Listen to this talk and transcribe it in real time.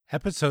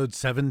Episode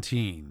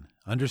 17,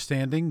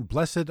 Understanding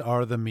Blessed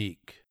Are the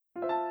Meek.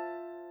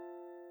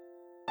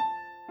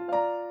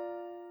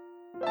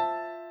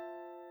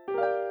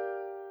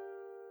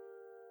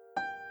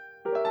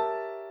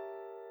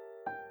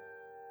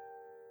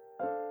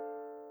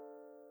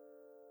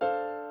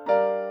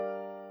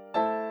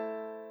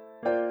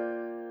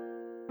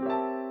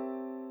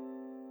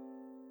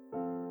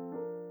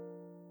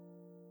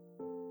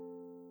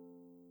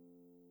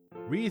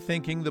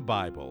 Rethinking the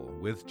Bible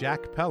with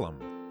Jack Pelham.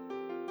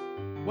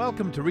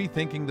 Welcome to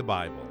Rethinking the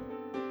Bible.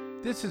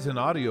 This is an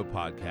audio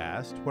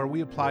podcast where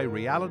we apply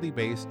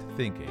reality-based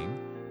thinking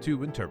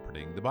to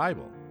interpreting the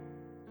Bible.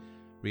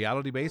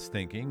 Reality-based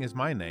thinking is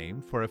my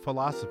name for a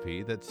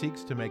philosophy that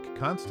seeks to make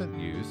constant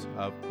use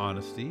of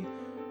honesty,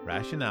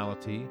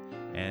 rationality,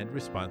 and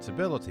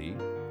responsibility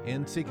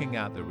in seeking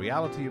out the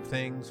reality of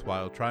things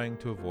while trying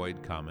to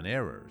avoid common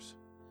errors.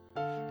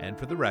 And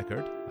for the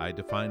record, I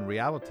define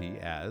reality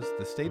as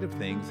the state of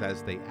things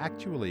as they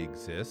actually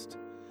exist,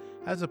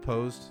 as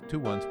opposed to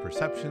one's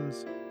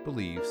perceptions,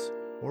 beliefs,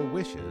 or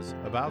wishes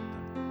about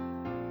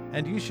them.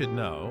 And you should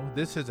know,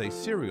 this is a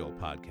serial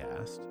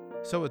podcast,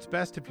 so it's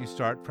best if you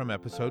start from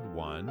episode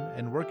 1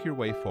 and work your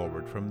way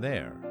forward from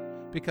there,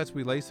 because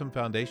we lay some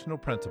foundational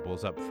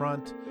principles up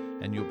front,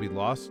 and you'll be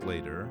lost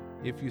later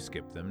if you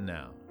skip them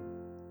now.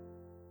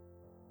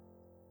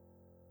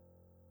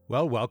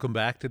 Well, welcome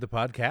back to the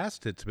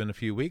podcast. It's been a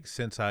few weeks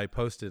since I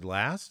posted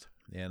last,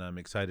 and I'm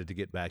excited to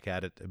get back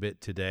at it a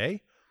bit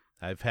today.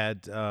 I've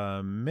had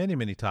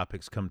many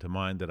topics come to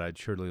mind that I'd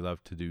surely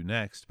love to do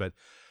next, but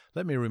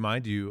let me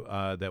remind you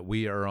that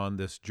we are on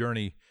this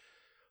journey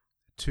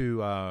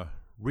to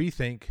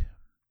rethink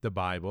the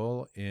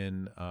Bible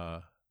in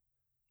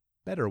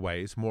better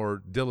ways,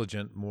 more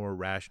diligent, more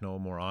rational,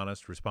 more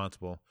honest,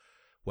 responsible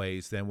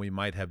ways than we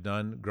might have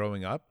done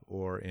growing up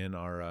or in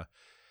our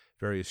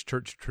various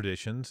church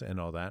traditions and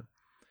all that.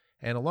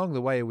 And along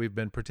the way, we've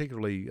been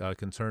particularly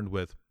concerned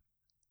with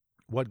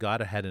what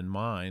God had in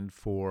mind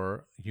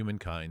for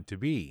humankind to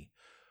be.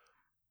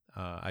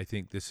 I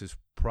think this is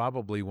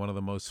probably one of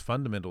the most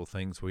fundamental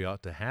things we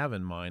ought to have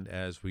in mind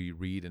as we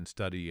read and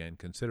study and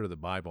consider the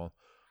Bible,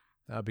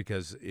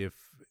 because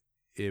if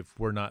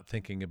we're not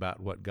thinking about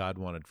what God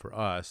wanted for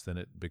us, then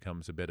it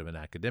becomes a bit of an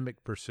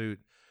academic pursuit,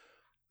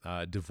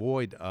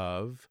 devoid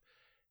of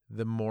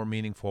the more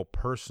meaningful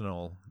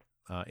personal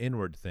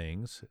inward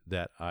things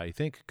that I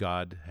think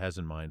God has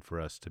in mind for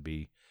us to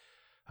be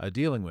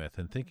dealing with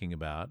and thinking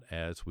about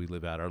as we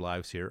live out our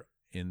lives here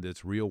in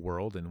this real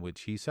world in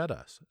which He set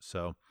us.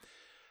 So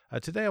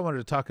today I wanted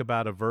to talk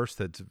about a verse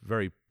that's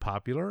very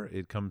popular.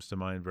 It comes to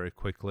mind very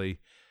quickly.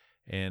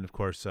 And of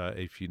course,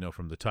 if you know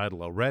from the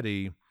title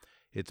already,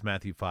 it's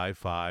Matthew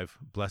 5:5,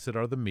 "Blessed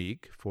are the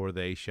meek, for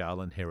they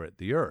shall inherit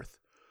the earth."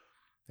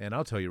 And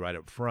I'll tell you right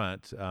up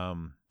front,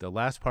 the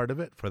last part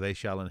of it, "for they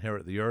shall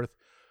inherit the earth,"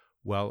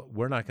 well,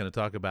 we're not going to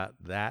talk about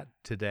that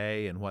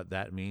today and what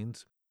that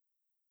means.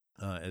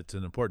 It's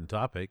an important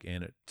topic,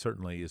 and it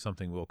certainly is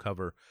something we'll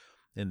cover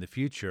in the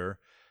future.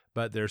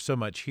 But there's so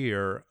much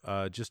here,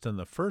 just in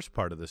the first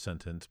part of the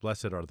sentence,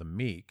 "Blessed are the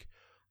meek,"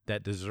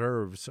 that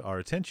deserves our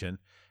attention.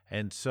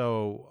 And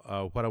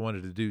so what I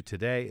wanted to do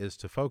today is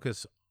to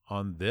focus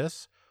on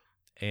this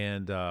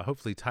and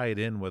hopefully tie it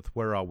in with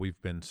where all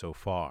we've been so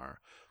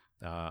far.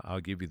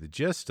 I'll give you the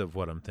gist of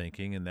what I'm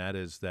thinking, and that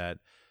is that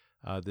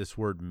this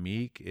word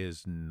meek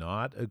is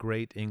not a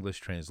great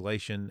English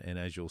translation, and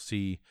as you'll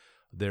see,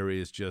 there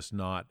is just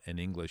not an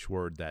English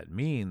word that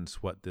means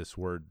what this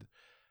word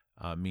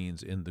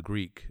means in the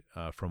Greek,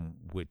 from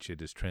which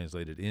it is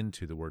translated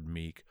into the word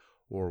meek,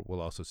 or we'll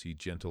also see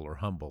gentle or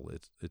humble.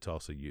 It's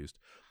also used.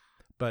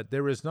 But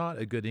there is not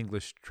a good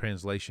English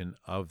translation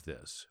of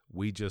this.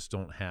 We just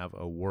don't have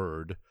a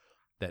word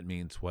that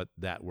means what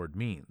that word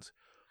means.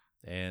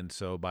 And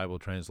so Bible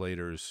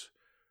translators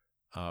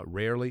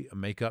rarely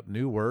make up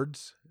new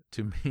words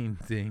to mean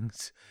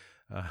things.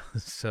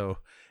 So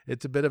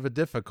it's a bit of a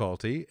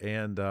difficulty,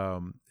 and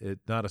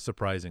it's not a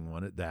surprising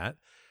one at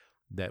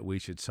that we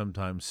should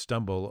sometimes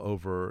stumble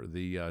over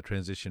the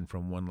transition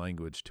from one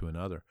language to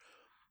another.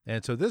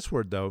 And so this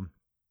word, though,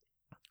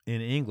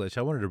 in English,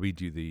 I wanted to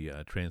read you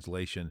the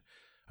translation,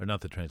 or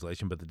not the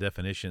translation, but the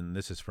definition.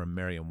 This is from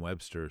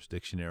Merriam-Webster's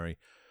dictionary.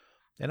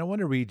 And I want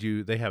to read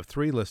you, they have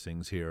 3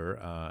 listings here,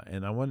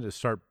 and I wanted to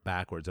start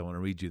backwards. I want to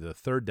read you the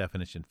third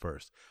definition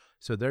first.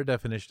 So their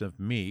definition of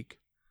meek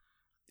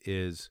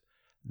is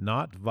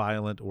not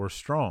violent or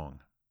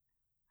strong,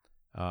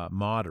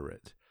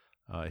 moderate.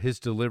 His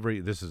delivery,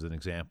 this is an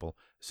example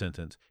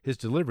sentence, his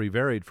delivery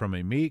varied from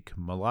a meek,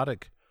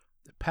 melodic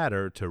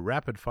patter to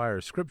rapid-fire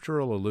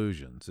scriptural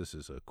allusions. This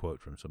is a quote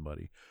from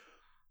somebody.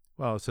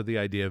 Well, so the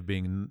idea of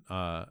being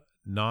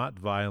not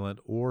violent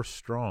or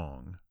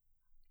strong,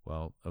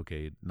 well,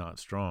 okay, not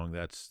strong,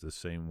 that's the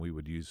same, we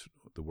would use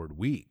the word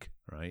weak,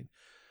 right?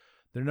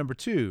 Then number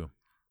 2,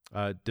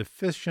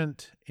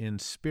 deficient in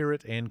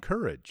spirit and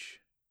courage.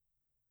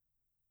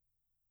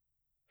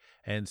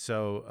 And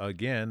so,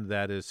 again,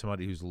 that is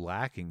somebody who's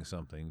lacking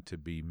something to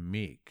be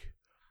meek.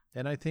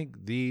 And I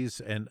think these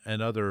and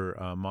other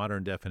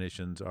modern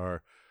definitions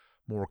are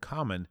more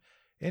common.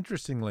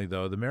 Interestingly,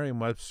 though, the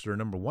Merriam-Webster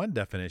number one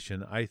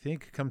definition, I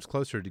think, comes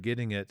closer to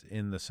getting it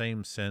in the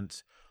same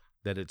sense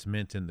that it's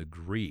meant in the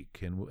Greek,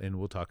 and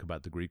we'll talk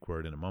about the Greek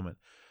word in a moment.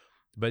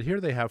 But here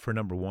they have for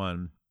number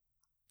one,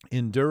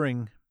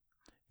 enduring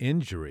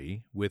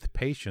injury with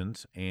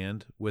patience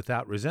and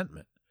without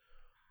resentment.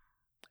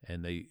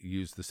 And they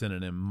use the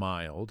synonym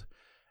mild,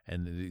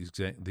 and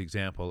the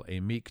example, a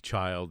meek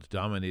child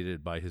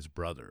dominated by his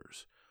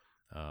brothers.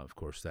 Of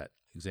course, that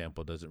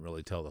example doesn't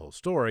really tell the whole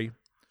story,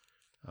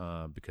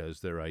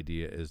 because their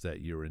idea is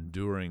that you're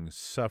enduring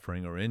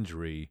suffering or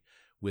injury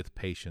with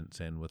patience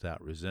and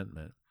without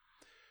resentment.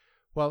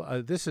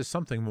 Well, this is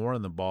something more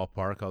in the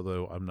ballpark,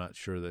 although I'm not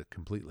sure that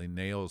completely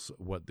nails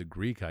what the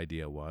Greek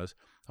idea was,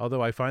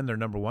 although I find their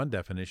number one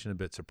definition a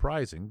bit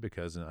surprising,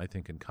 because I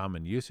think in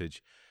common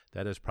usage,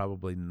 that is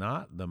probably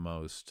not the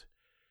most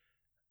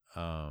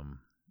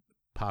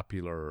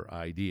popular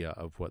idea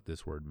of what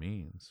this word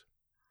means.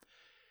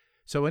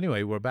 So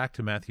anyway, we're back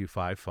to Matthew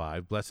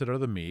 5:5. Blessed are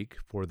the meek,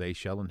 for they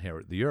shall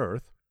inherit the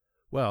earth.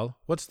 Well,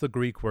 what's the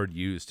Greek word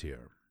used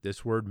here?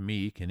 This word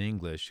meek in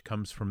English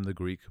comes from the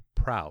Greek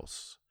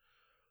praus.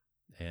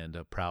 And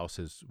praus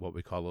is what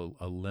we call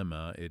a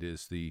lemma. It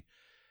is the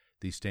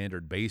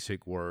standard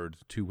basic word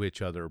to which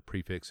other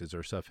prefixes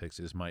or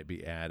suffixes might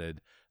be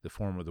added. The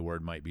form of the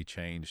word might be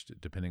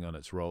changed depending on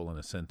its role in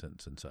a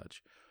sentence and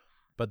such.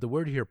 But the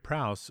word here,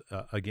 praus,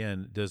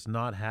 again, does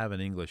not have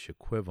an English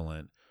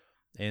equivalent.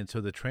 And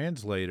so the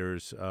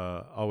translators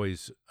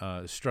always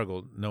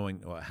struggle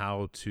knowing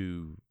how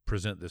to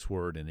present this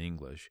word in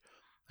English.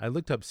 I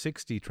looked up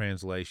 60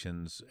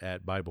 translations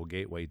at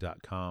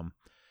BibleGateway.com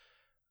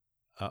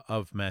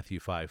of Matthew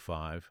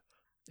 5:5,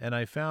 and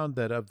I found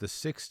that of the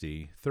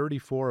 60,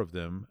 34 of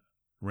them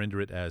render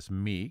it as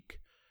meek,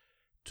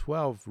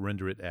 12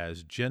 render it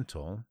as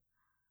gentle,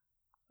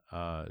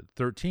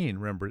 13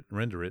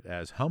 render it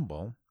as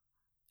humble,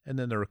 and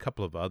then there are a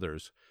couple of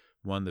others.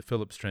 One, the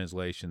Phillips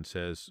translation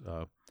says,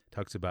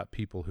 talks about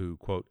people who,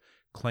 quote,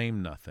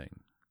 claim nothing,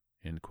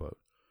 end quote.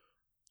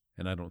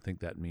 And I don't think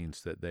that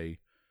means that they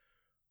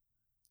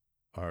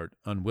are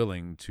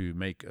unwilling to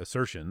make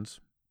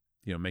assertions,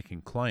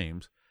 making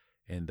claims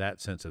in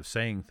that sense of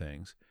saying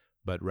things,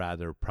 but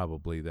rather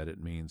probably that it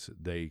means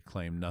they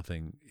claim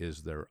nothing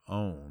is their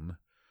own,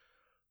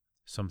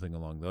 something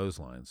along those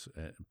lines.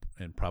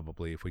 And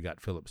probably if we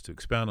got Phillips to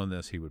expound on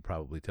this, he would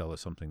probably tell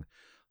us something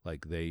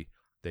like they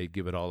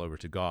give it all over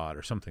to God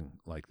or something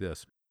like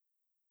this.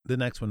 The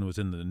next one was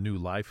in the New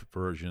Life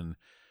version.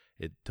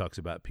 It talks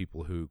about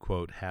people who,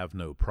 quote, have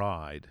no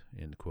pride,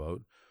 end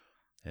quote.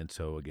 And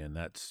so, again,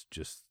 that's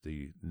just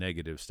the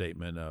negative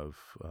statement of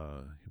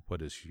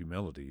what is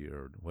humility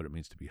or what it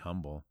means to be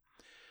humble.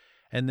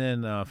 And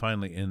then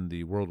finally, in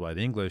the Worldwide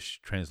English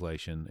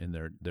translation in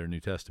their New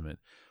Testament,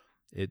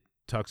 it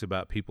talks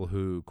about people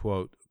who,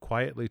 quote,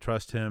 quietly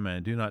trust him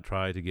and do not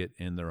try to get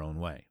in their own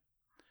way.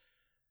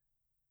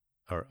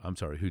 Or, I'm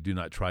sorry, who do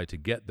not try to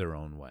get their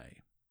own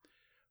way,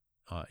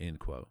 end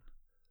quote.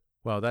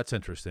 Well, that's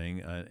interesting.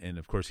 And,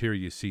 of course, here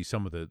you see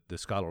some of the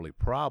scholarly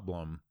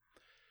problem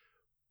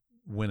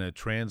when a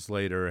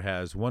translator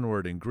has one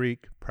word in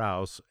Greek,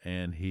 praus,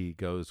 and he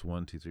goes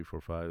 1, 2, 3, 4,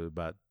 5,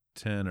 about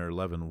 10 or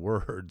 11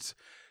 words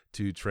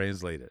to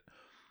translate it.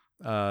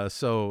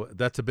 So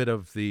that's a bit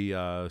of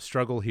the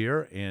struggle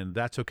here, and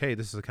that's okay.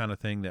 This is the kind of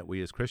thing that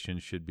we as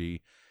Christians should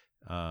be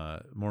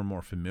more and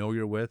more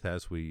familiar with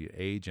as we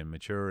age and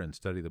mature and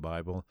study the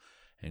Bible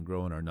and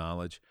grow in our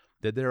knowledge,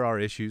 that there are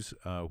issues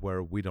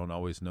where we don't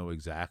always know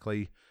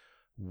exactly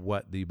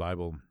what the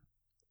Bible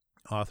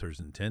authors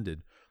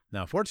intended.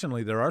 Now,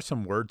 fortunately, there are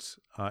some words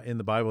in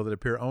the Bible that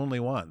appear only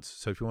once.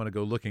 So if you want to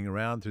go looking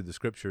around through the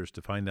scriptures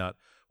to find out,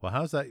 well,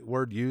 how's that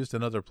word used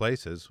in other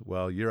places?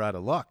 Well, you're out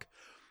of luck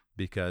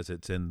because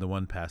it's in the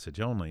one passage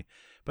only.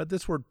 But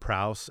this word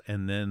praus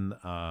and then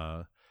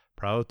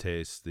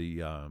praotes,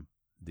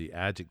 the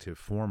adjective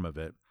form of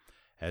it,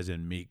 as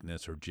in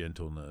meekness or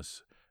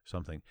gentleness,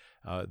 something,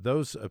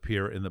 those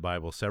appear in the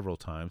Bible several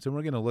times. And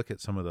we're going to look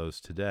at some of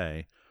those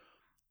today.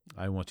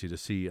 I want you to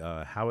see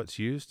how it's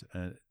used.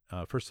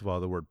 First of all,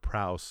 the word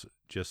praus,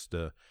 just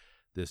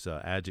this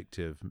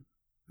adjective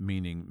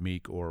meaning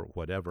meek or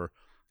whatever,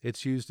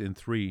 it's used in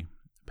 3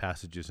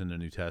 passages in the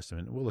New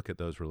Testament. We'll look at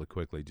those really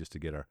quickly just to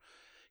get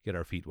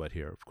our feet wet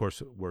here. Of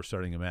course, we're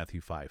starting in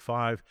Matthew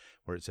 5:5,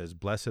 where it says,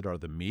 "Blessed are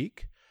the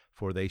meek,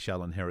 for they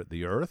shall inherit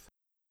the earth."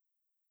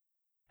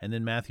 And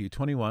then Matthew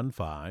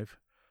 21:5,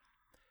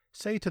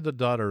 "Say to the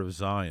daughter of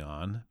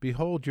Zion,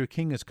 behold, your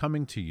king is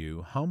coming to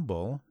you,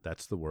 humble,"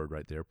 that's the word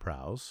right there,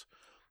 praus,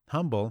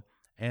 "humble,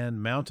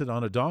 and mounted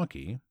on a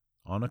donkey,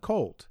 on a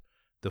colt,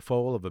 the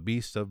foal of a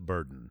beast of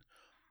burden."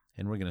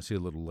 And we're going to see a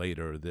little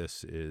later,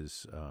 this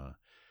is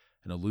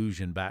an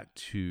allusion back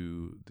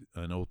to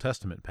an Old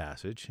Testament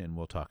passage, and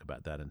we'll talk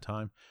about that in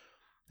time.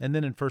 And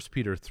then in 1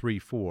 Peter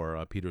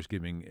 3:4, Peter's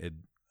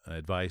giving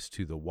advice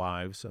to the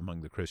wives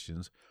among the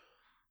Christians.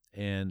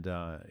 And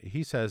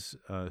he says,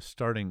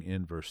 starting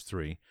in verse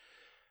 3,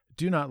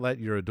 "Do not let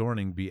your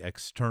adorning be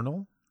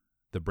external,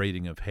 the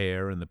braiding of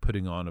hair and the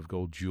putting on of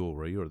gold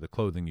jewelry or the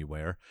clothing you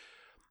wear,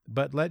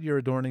 But let your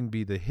adorning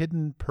be the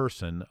hidden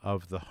person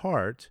of the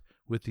heart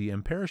with the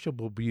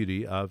imperishable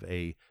beauty of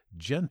a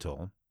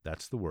gentle,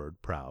 that's the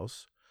word,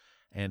 praus,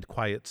 and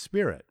quiet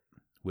spirit,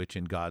 which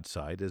in God's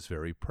sight is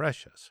very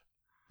precious.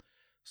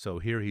 So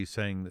here he's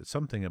saying that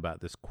something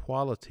about this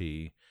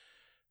quality,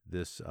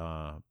 this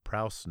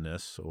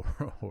prausness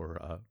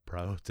or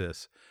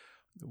praotis,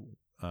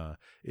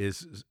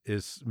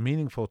 is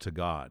meaningful to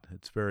God.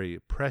 It's very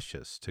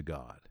precious to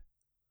God.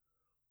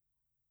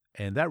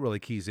 And that really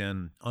keys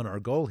in on our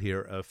goal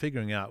here of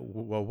figuring out,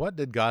 well, what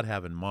did God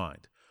have in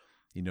mind?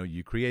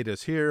 You create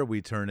us here,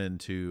 we turn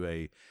into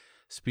a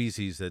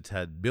species that's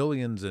had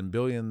billions and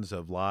billions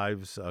of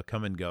lives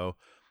come and go.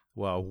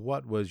 Well,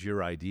 what was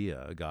your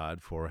idea,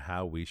 God, for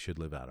how we should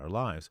live out our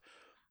lives?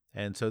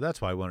 And so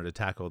that's why I wanted to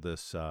tackle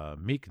this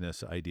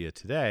meekness idea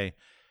today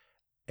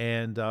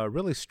and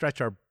really stretch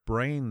our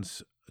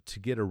brains to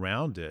get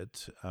around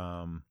it,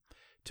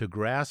 to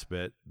grasp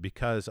it,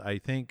 because I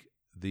think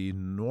the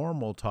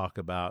normal talk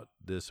about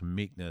this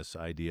meekness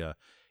idea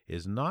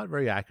is not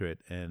very accurate,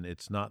 and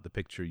it's not the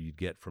picture you'd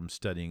get from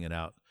studying it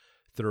out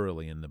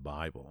thoroughly in the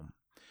Bible.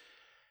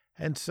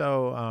 And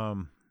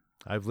so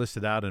I've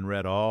listed out and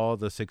read all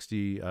the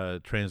 60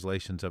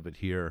 translations of it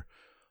here,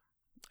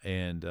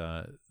 and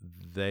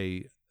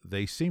they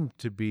seem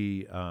to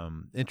be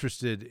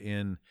interested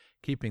in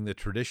keeping the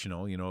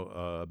traditional,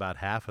 about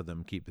half of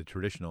them keep the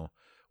traditional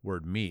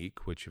word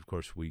meek, which of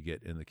course we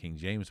get in the King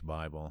James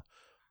Bible,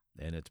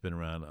 and it's been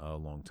around a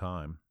long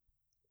time.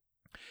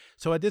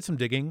 So I did some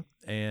digging,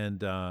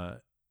 and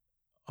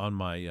on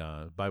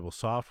my Bible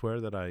software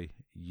that I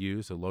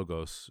use, the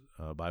Logos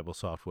Bible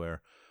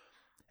software,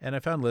 and I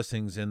found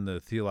listings in the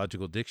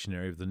Theological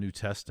Dictionary of the New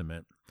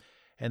Testament,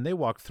 and they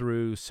walk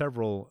through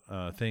several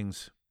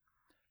things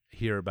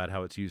here about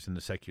how it's used in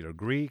the secular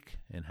Greek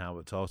and how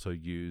it's also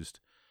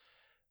used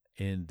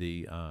in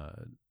the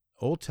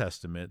Old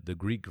Testament, the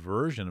Greek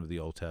version of the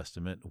Old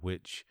Testament,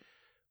 which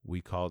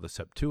we call the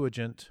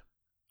Septuagint,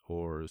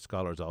 or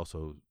scholars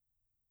also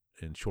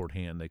in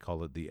shorthand, they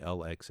call it the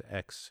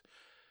LXX.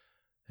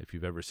 If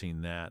you've ever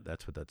seen that,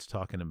 that's what that's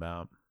talking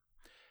about.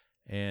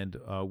 And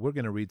we're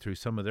going to read through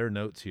some of their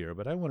notes here,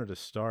 but I wanted to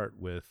start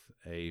with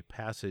a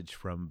passage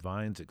from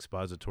Vine's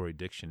Expository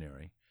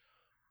Dictionary.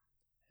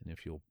 And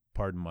if you'll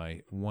pardon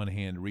my one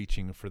hand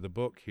reaching for the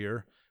book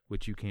here,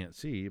 which you can't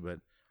see, but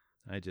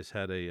I just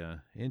had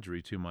a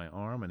injury to my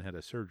arm and had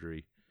a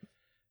surgery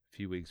a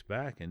few weeks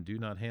back and do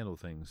not handle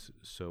things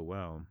so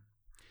well.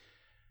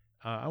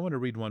 I want to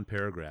read one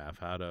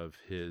paragraph out of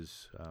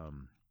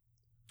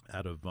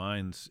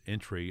Vine's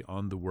entry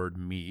on the word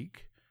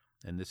meek,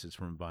 and this is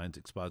from Vine's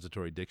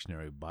Expository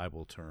Dictionary of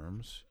Bible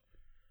Terms.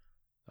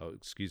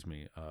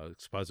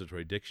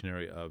 Expository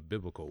Dictionary of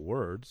Biblical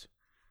Words.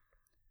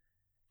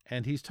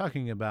 And he's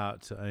talking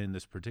about, in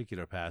this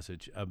particular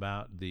passage,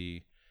 about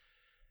the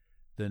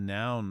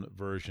noun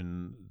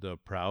version, the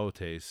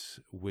praotes,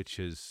 which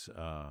is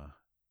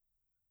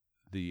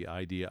the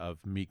idea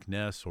of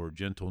meekness or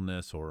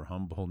gentleness or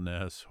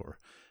humbleness, or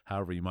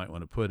however you might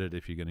want to put it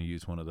if you're going to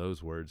use one of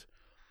those words.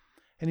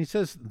 And he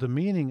says the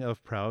meaning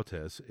of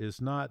praotes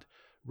is not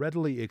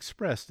readily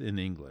expressed in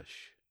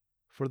English,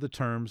 for the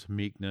terms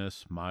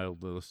meekness,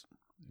 mildness,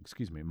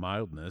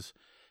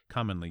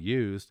 commonly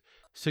used,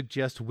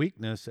 suggest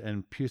weakness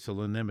and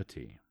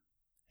pusillanimity.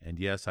 And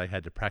yes, I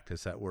had to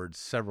practice that word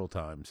several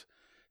times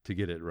to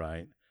get it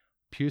right.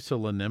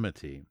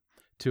 Pusillanimity,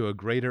 to a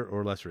greater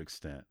or lesser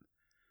extent.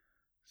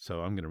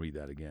 So I'm going to read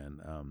that again.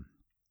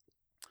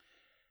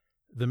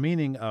 The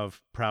meaning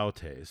of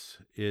praotes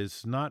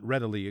is not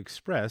readily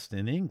expressed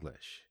in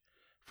English,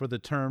 for the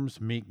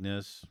terms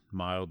meekness,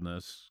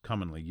 mildness,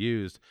 commonly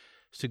used,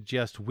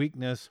 suggest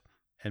weakness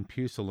and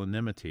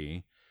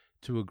pusillanimity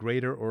to a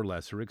greater or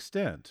lesser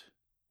extent,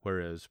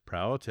 whereas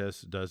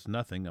praotes does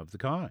nothing of the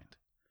kind.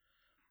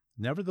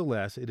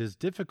 Nevertheless, it is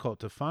difficult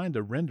to find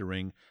a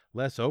rendering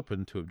less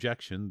open to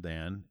objection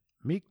than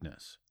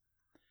meekness.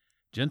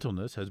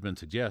 Gentleness has been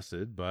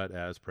suggested, but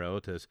as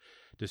praotes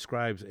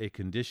describes a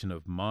condition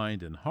of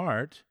mind and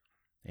heart,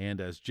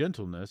 and as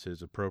gentleness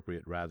is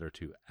appropriate rather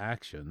to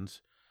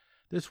actions,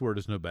 this word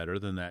is no better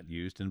than that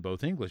used in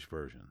both English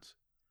versions.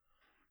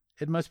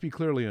 It must be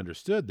clearly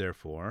understood,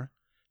 therefore,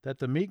 that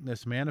the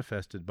meekness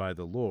manifested by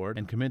the Lord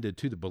and commended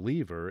to the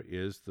believer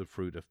is the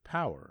fruit of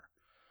power.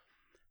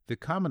 The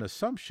common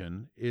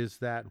assumption is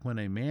that when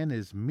a man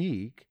is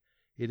meek,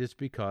 it is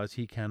because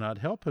he cannot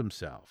help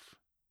himself.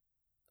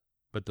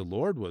 But the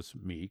Lord was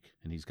meek,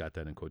 and he's got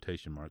that in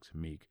quotation marks,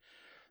 meek,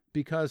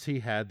 because he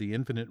had the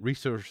infinite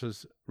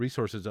resources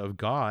of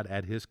God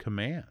at his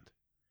command.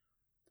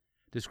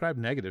 Described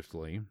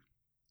negatively,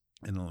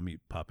 and let me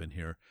pop in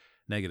here,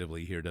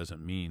 negatively here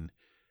doesn't mean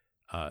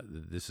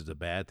this is a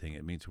bad thing.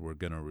 It means we're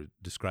going to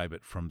describe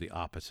it from the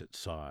opposite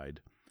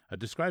side.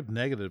 Described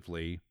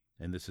negatively,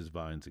 and this is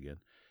Vines again,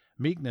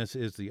 meekness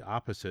is the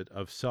opposite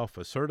of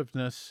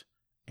self-assertiveness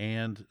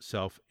and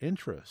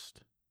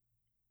self-interest.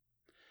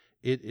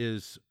 It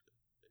is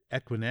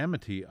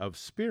equanimity of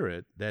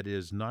spirit that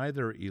is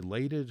neither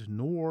elated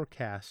nor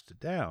cast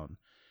down,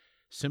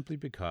 simply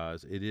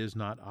because it is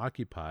not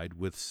occupied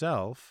with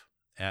self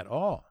at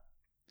all.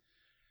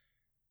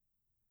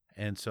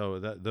 And so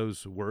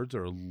those words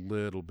are a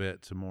little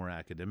bit more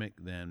academic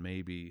than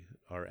maybe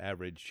our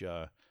average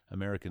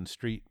American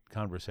street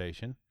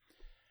conversation.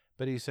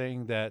 But he's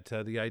saying that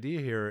the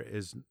idea here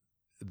is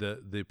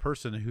the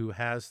person who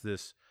has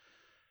this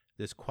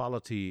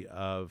quality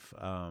of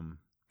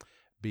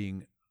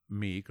being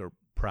meek, or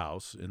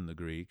praus in the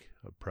Greek,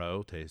 or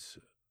protes,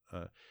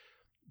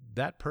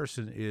 that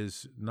person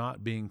is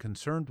not being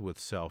concerned with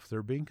self.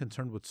 They're being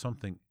concerned with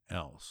something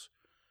else.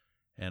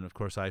 And, of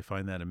course, I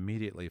find that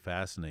immediately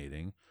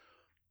fascinating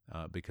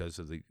because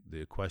of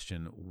the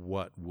question,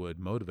 what would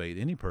motivate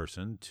any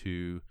person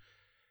to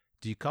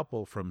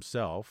decouple from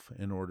self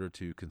in order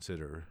to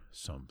consider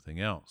something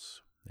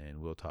else? And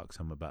we'll talk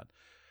some about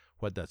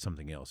what that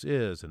something else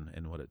is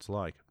and what it's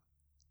like.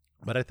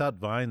 But I thought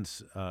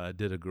Vines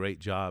did a great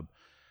job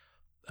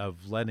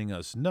of letting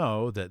us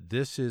know that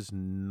this is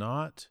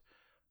not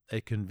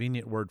a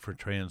convenient word for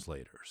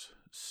translators.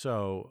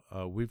 So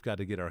we've got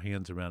to get our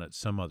hands around it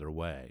some other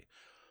way.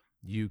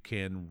 You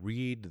can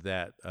read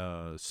that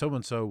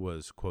so-and-so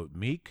was, quote,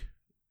 meek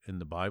in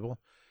the Bible,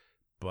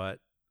 but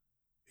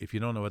if you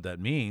don't know what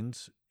that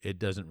means, it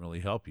doesn't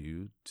really help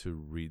you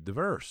to read the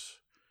verse.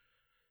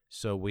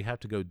 So we have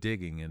to go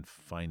digging and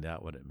find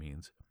out what it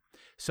means.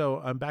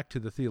 So I'm back to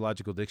the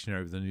Theological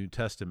Dictionary of the New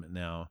Testament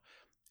now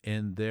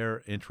in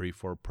their entry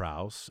for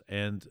praus,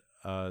 and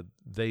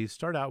they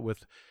start out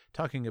with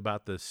talking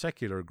about the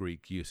secular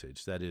Greek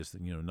usage, that is,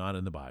 not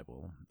in the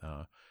Bible,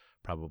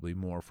 probably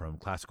more from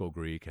classical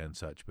Greek and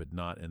such, but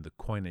not in the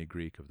Koine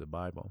Greek of the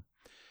Bible.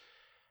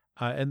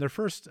 And their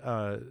first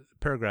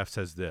paragraph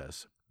says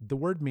this: the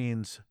word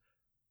means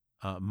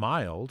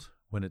mild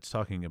when it's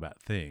talking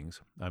about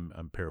things.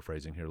 I'm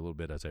paraphrasing here a little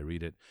bit as I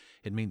read it.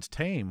 It means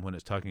tame when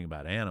it's talking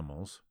about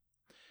animals.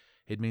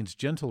 It means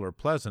gentle or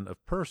pleasant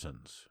of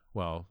persons.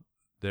 Well,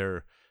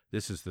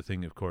 this is the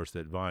thing, of course,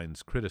 that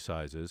Vines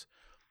criticizes.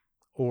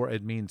 Or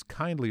it means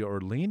kindly or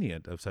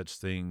lenient of such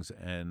things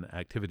and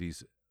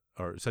activities,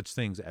 or such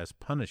things as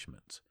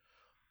punishments.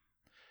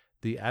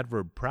 The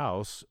adverb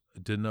praus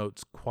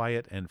denotes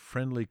quiet and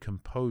friendly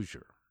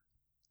composure.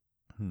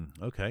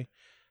 Okay.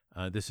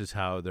 This is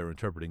how they're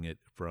interpreting it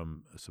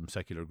from some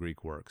secular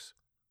Greek works.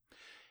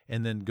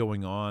 And then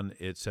going on,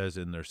 it says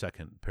in their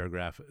second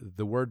paragraph,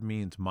 the word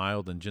means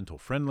mild and gentle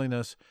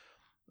friendliness.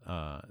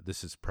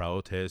 This is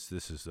praotes.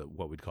 This is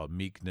what we'd call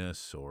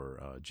meekness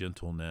or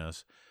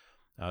gentleness.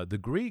 The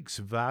Greeks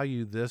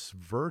value this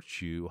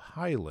virtue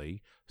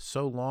highly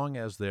so long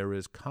as there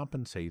is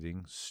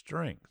compensating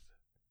strength.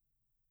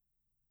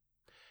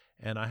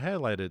 And I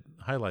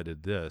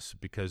highlighted this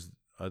because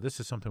this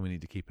is something we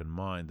need to keep in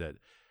mind, that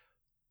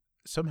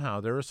somehow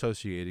they're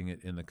associating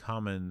it in the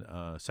common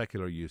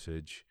secular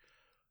usage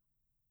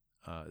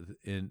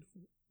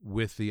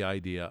with the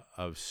idea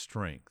of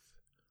strength.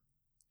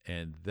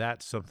 And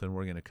that's something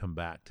we're going to come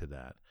back to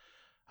that.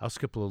 I'll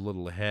skip a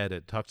little ahead.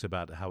 It talks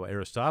about how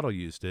Aristotle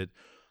used it.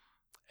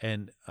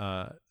 And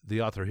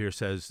the author here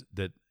says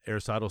that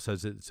Aristotle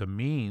says it's a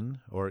mean,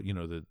 or,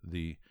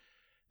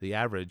 the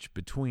average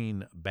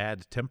between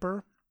bad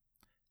temper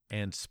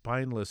and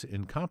spineless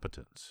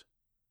incompetence,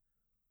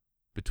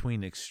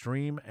 between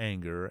extreme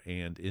anger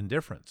and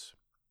indifference.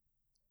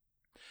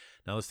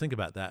 Now, let's think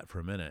about that for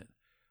a minute.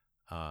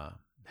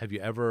 Have you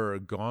ever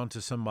gone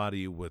to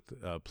somebody with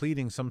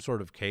pleading some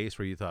sort of case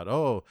where you thought,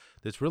 oh,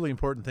 this really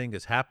important thing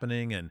is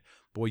happening, and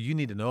boy, you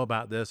need to know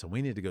about this, and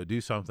we need to go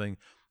do something,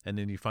 and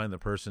then you find the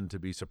person to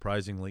be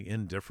surprisingly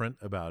indifferent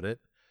about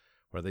it,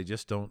 where they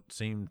just don't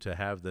seem to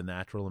have the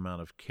natural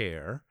amount of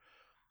care?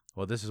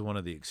 Well, this is one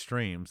of the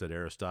extremes that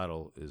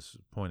Aristotle is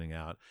pointing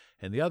out.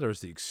 And the other is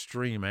the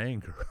extreme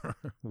anger,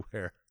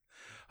 where,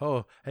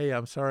 oh, hey,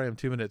 I'm sorry, I'm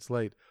 2 minutes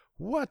late.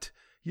 What?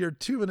 You're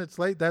 2 minutes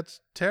late? That's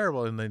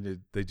terrible. And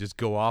then they just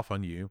go off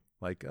on you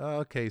like, oh,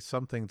 okay,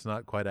 something's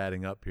not quite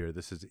adding up here.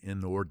 This is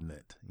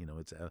inordinate.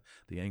 It's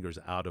the anger's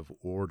out of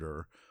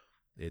order.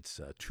 It's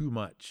too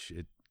much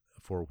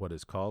for what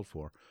is called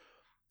for.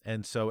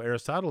 And so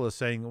Aristotle is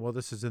saying, well,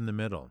 this is in the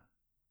middle.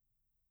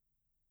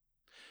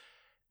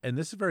 And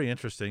this is very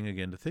interesting,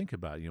 again, to think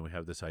about. We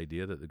have this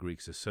idea that the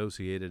Greeks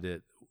associated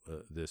it,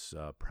 this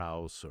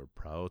praus or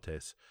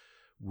praotes,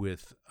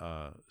 with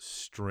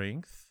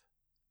strength.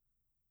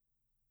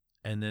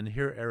 And then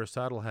here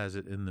Aristotle has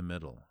it in the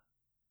middle.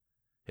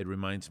 It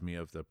reminds me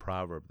of the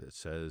proverb that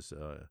says,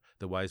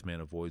 the wise man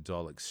avoids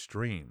all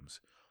extremes.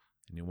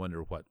 And you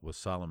wonder, what was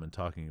Solomon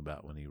talking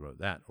about when he wrote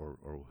that,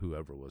 or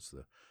whoever was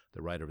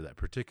the writer of that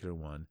particular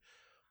one.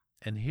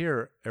 And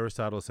here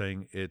Aristotle is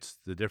saying it's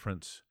the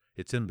difference.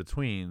 It's in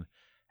between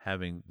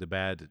having the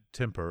bad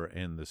temper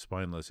and the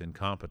spineless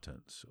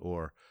incompetence,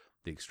 or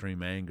the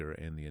extreme anger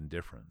and the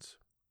indifference.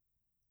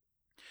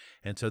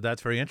 And so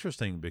that's very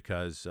interesting,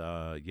 because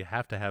you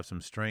have to have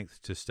some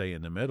strength to stay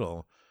in the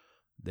middle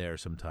there.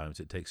 Sometimes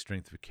it takes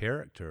strength of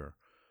character.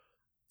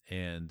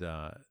 And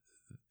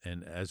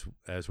as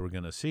we're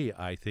going to see,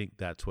 I think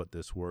that's what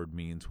this word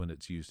means when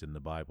it's used in the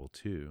Bible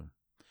too.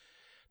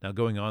 Now,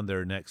 going on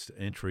their next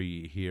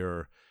entry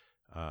here,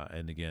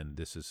 And again,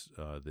 this is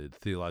the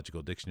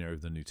Theological Dictionary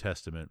of the New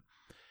Testament,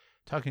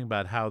 talking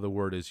about how the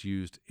word is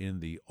used in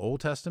the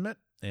Old Testament,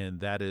 and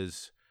that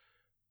is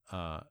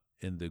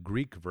in the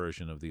Greek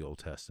version of the Old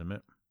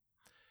Testament.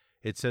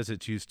 It says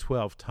it's used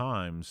 12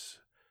 times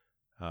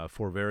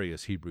for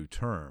various Hebrew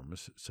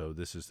terms. So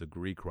this is the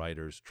Greek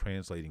writers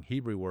translating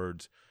Hebrew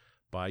words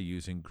by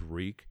using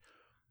Greek,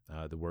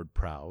 the word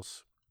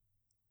praus.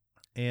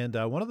 And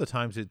one of the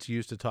times it's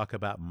used to talk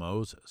about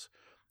Moses.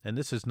 And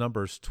this is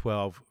Numbers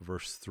 12,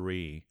 verse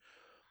 3.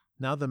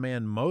 Now the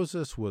man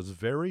Moses was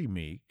very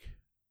meek,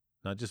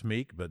 not just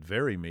meek, but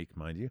very meek,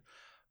 mind you,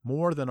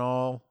 more than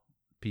all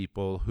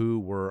people who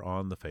were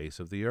on the face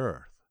of the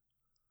earth.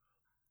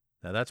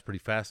 Now that's pretty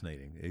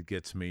fascinating. It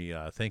gets me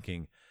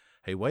thinking,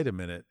 hey, wait a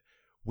minute.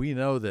 We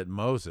know that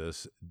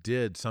Moses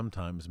did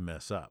sometimes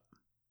mess up.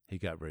 He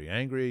got very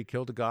angry,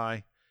 killed a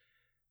guy.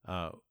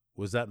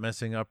 Was that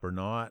messing up or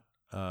not?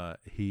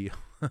 He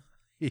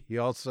he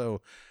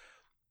also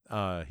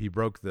he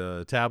broke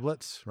the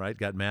tablets, right?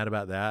 Got mad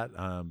about that.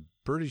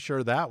 Pretty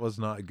sure that was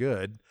not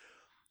good.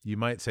 You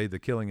might say the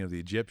killing of the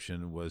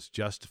Egyptian was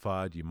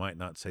justified. You might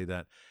not say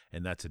that,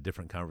 and that's a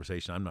different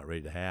conversation I'm not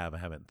ready to have. I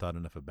haven't thought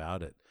enough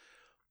about it.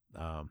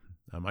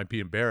 I might be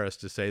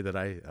embarrassed to say that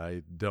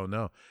I don't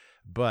know.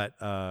 But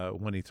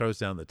when he throws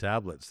down the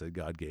tablets that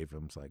God gave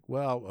him, it's like,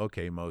 well,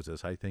 okay,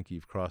 Moses, I think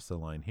you've crossed the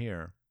line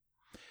here.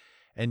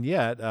 And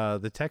yet,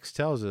 the text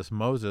tells us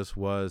Moses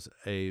was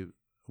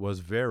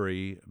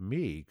very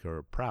meek,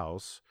 or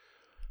praus,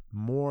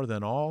 more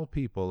than all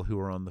people who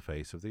are on the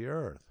face of the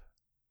earth.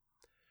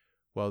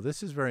 Well,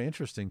 this is very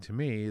interesting to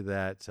me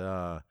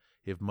that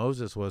if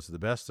Moses was the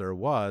best there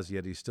was,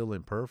 yet he's still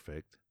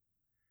imperfect,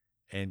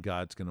 and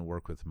God's going to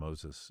work with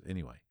Moses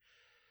anyway.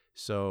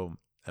 So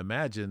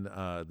imagine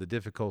the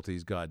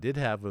difficulties God did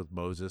have with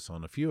Moses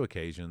on a few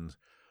occasions.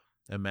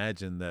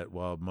 Imagine that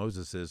while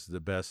Moses is the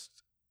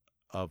best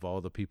of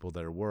all the people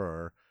there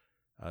were,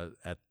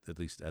 at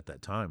least at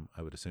that time,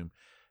 I would assume,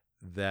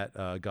 that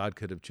God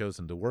could have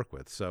chosen to work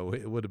with. So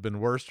it would have been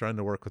worse trying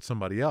to work with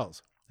somebody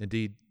else.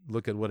 Indeed,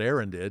 look at what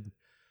Aaron did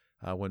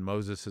when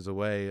Moses is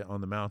away on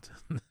the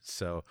mountain.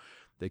 So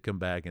they come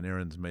back and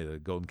Aaron's made a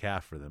golden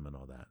calf for them and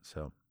all that.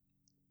 So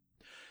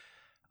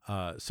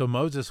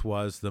Moses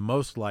was the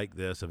most like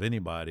this of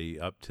anybody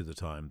up to the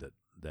time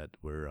that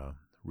we're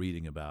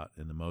reading about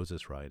in the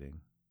Moses writing.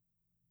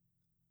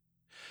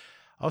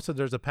 Also,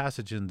 there's a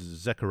passage in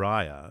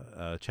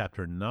Zechariah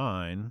chapter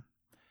 9,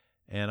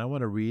 and I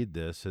want to read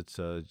this. It's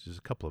just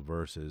a couple of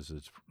verses.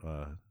 It's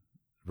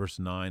verse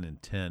 9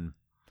 and 10.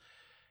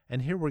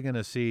 And here we're going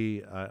to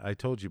see, I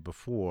told you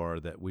before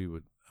that we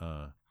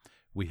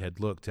had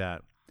looked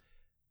at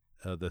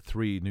the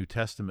 3 New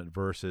Testament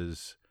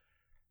verses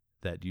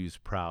that use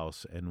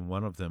praus, and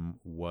one of them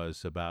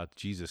was about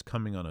Jesus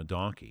coming on a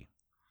donkey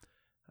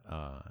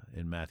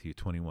in Matthew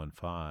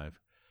 21:5.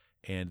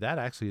 And that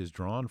actually is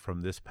drawn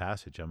from this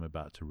passage I'm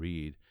about to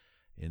read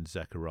in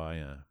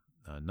Zechariah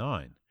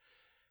 9.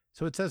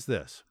 So it says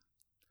this: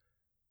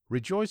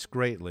 "Rejoice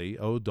greatly,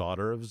 O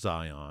daughter of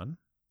Zion.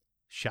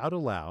 Shout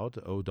aloud,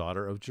 O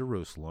daughter of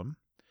Jerusalem.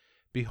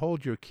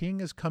 Behold, your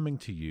king is coming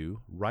to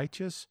you.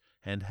 Righteous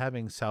and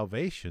having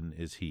salvation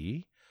is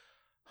he.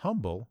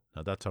 Humble,"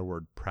 now that's our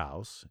word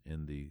praus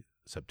in the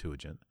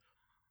Septuagint,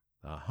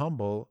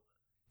 humble,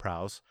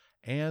 praus,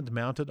 "and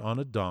mounted on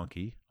a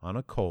donkey, on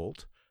a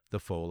colt, the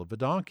foal of a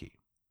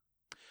donkey.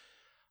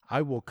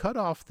 I will cut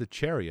off the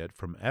chariot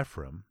from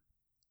Ephraim,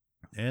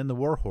 and the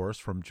war horse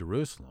from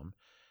Jerusalem,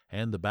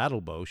 and the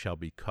battle bow shall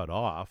be cut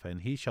off,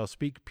 and he shall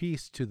speak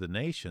peace to the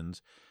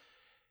nations.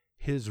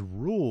 His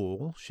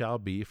rule shall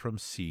be from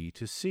sea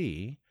to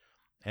sea,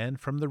 and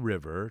from the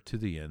river to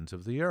the ends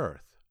of the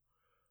earth."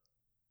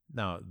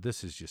 Now,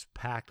 this is just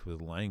packed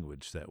with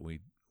language that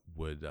we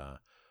would,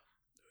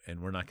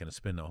 and we're not going to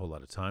spend a whole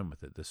lot of time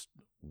with it.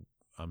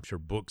 I'm sure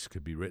books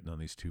could be written on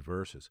these 2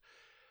 verses.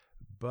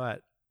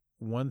 But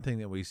one thing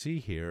that we see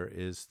here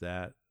is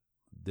that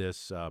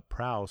this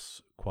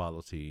praus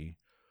quality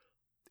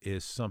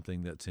is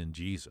something that's in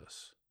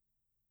Jesus.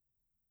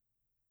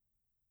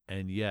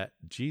 And yet,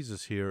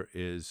 Jesus here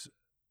is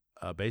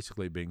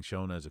basically being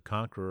shown as a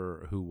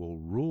conqueror who will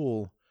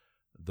rule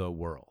the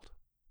world.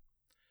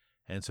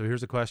 And so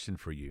here's a question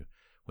for you.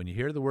 When you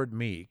hear the word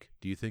meek,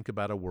 do you think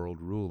about a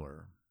world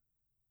ruler?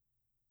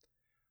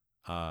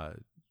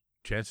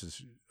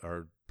 Chances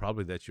are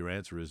probably that your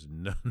answer is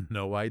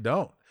no, I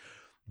don't,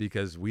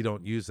 because we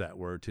don't use that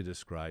word to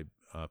describe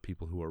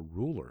people who are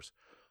rulers.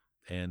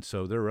 And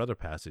so there are other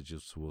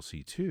passages we'll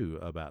see too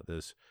about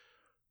this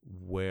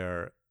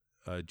where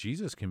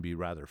Jesus can be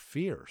rather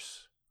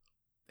fierce.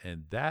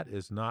 And that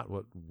is not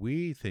what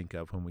we think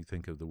of when we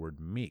think of the word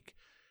meek,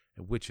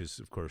 which is,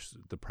 of course,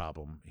 the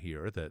problem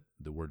here, that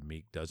the word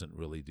meek doesn't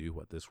really do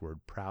what this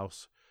word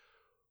praus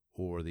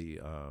or the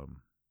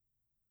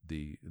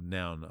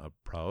noun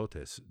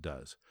praotes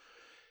does.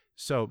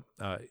 So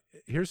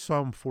here's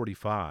Psalm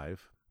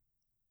 45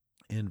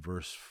 in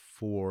verse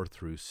 4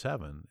 through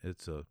 7.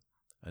 It's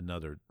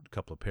another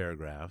couple of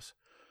paragraphs.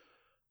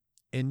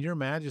 "In your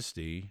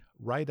majesty,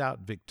 ride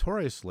out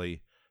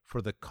victoriously,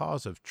 for the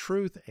cause of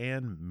truth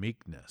and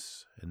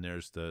meekness. And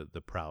there's the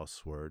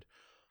praus word,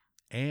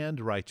 and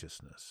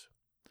righteousness.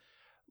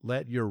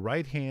 Let your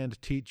right hand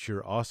teach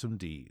your awesome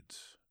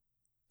deeds.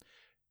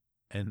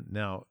 And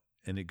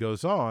it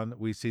goes on,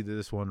 we see that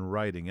this one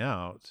writing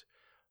out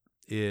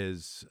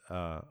is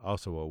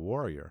also a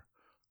warrior.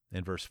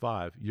 In verse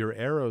 5, your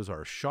arrows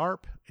are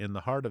sharp in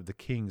the heart of the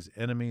king's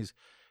enemies.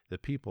 The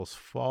peoples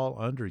fall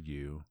under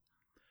you.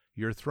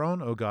 Your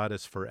throne, O God,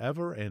 is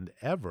forever and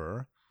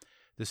ever.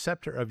 The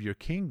scepter of your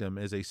kingdom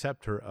is a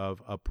scepter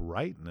of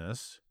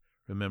uprightness.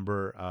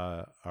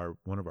 Remember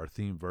one of our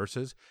theme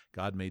verses,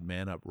 God made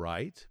man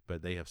upright,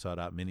 but they have sought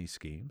out many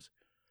schemes.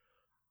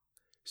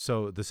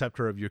 So the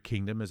scepter of your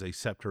kingdom is a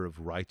scepter of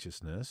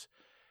righteousness.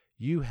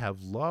 You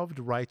have loved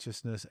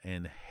righteousness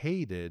and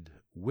hated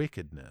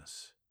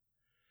wickedness.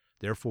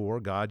 Therefore,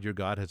 God, your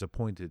God,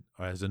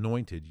 has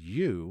anointed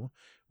you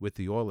with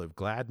the oil of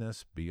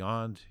gladness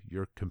beyond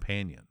your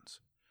companions.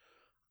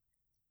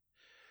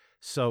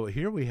 So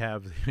here we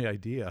have the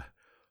idea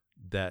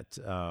that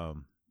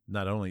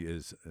not only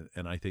is,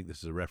 and I think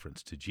this is a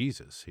reference to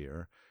Jesus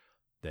here,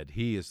 that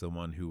he is the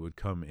one who would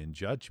come in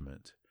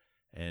judgment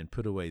and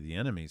put away the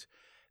enemies.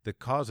 The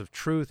cause of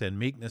truth and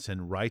meekness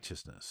and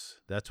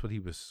righteousness. That's what he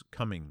was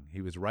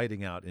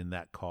writing out in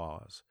that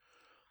cause.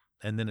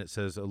 And then it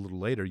says a little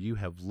later, you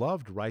have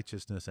loved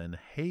righteousness and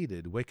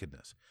hated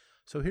wickedness.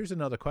 So here's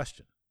another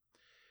question.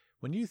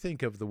 When you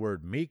think of the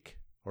word meek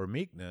or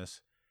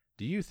meekness,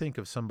 do you think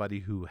of somebody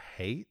who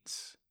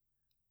hates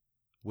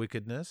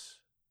wickedness?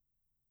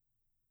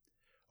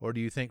 Or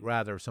do you think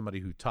rather of somebody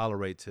who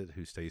tolerates it,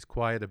 who stays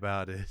quiet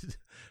about it,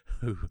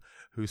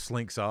 who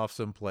slinks off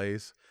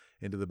someplace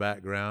into the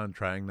background,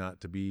 trying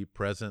not to be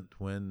present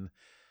when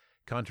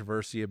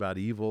controversy about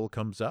evil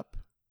comes up?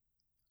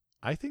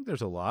 I think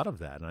there's a lot of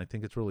that, and I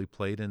think it's really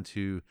played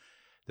into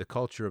the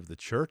culture of the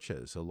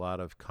churches, a lot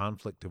of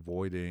conflict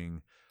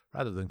avoiding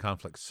rather than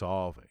conflict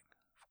solving,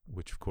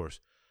 which, of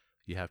course,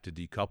 you have to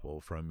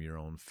decouple from your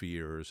own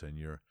fears and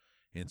your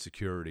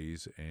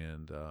insecurities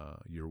and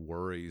your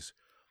worries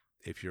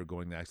if you're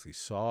going to actually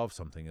solve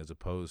something, as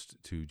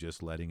opposed to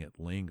just letting it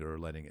linger,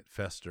 letting it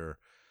fester,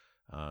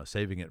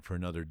 saving it for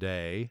another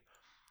day.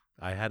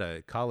 I had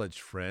a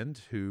college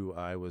friend who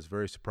I was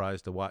very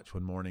surprised to watch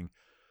one morning.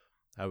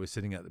 I was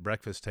sitting at the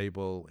breakfast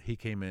table. He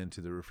came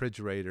into the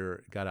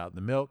refrigerator, got out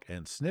the milk,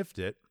 and sniffed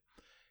it.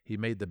 He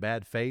made the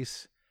bad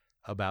face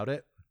about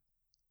it,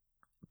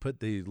 put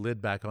the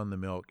lid back on the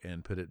milk,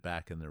 and put it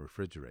back in the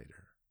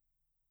refrigerator.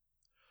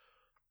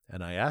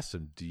 And I asked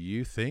him, do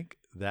you think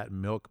that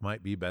milk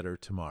might be better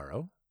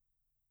tomorrow?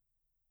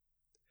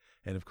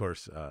 And of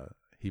course,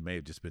 he may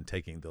have just been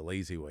taking the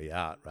lazy way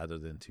out rather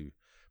than to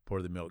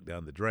pour the milk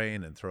down the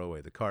drain and throw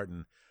away the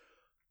carton.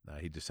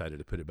 He decided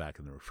to put it back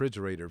in the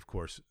refrigerator. Of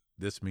course,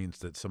 this means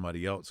that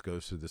somebody else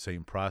goes through the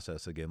same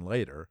process again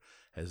later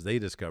as they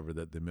discover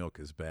that the milk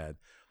is bad.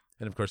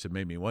 And of course, it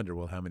made me wonder,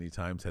 well, how many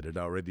times had it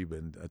already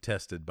been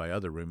tested by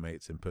other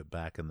roommates and put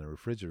back in the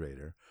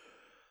refrigerator?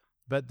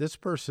 But this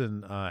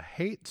person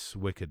hates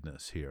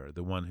wickedness here,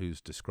 the one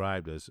who's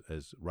described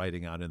as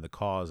writing out in the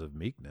cause of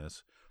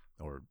meekness,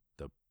 or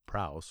the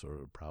praus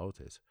or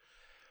praotes.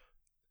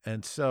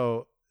 And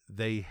so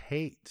they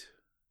hate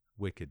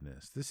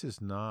wickedness. This is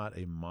not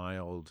a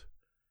mild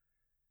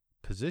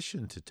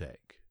position to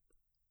take.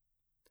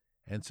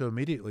 And so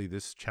immediately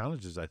this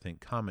challenges, I think,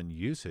 common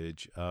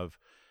usage of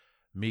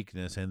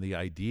meekness and the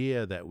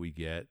idea that we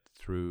get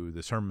through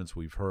the sermons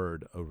we've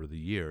heard over the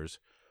years.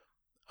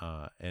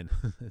 And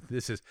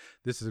this is,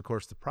 of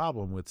course, the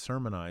problem with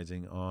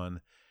sermonizing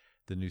on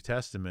the New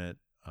Testament,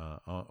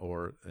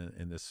 or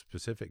in this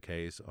specific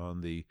case,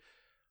 on the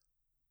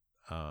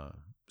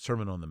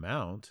Sermon on the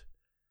Mount,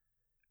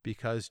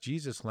 because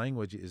Jesus'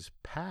 language is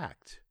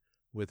packed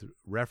with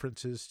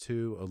references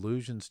to,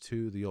 allusions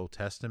to the Old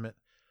Testament,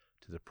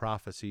 to the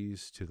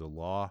prophecies, to the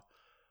law.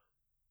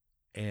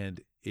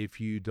 And if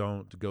you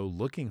don't go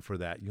looking for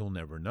that, you'll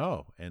never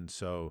know. And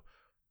so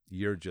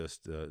you're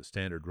just a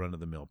standard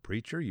run-of-the-mill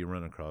preacher. You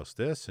run across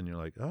this, and you're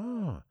like,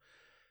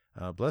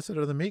 blessed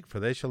are the meek,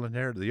 for they shall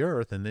inherit the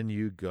earth. And then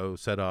you go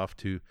set off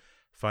to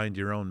find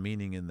your own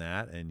meaning in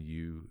that, and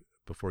you,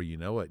 before you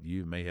know it,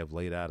 you may have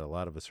laid out a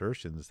lot of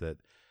assertions that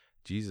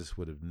Jesus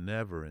would have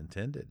never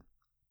intended.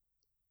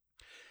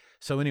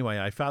 So anyway,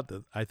 I thought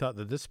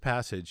that this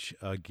passage,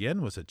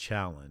 again, was a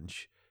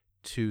challenge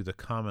to the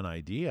common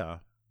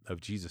idea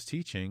of Jesus'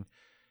 teaching,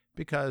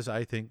 because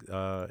I think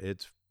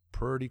it's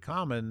pretty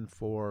common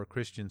for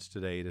Christians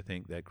today to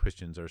think that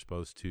Christians are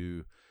supposed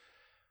to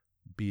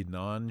be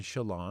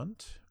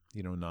nonchalant,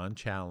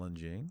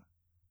 non-challenging.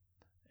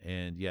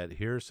 And yet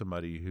here's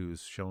somebody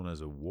who's shown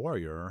as a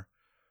warrior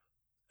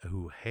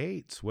who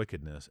hates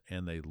wickedness,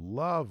 and they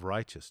love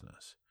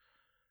righteousness.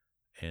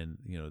 And,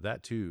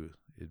 that too,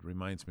 it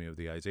reminds me of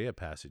the Isaiah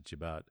passage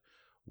about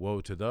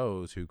woe to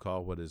those who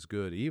call what is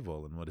good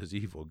evil and what is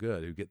evil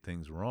good, who get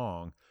things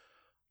wrong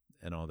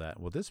and all that.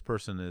 Well, this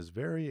person is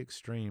very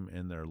extreme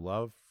in their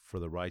love for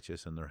the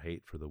righteous and their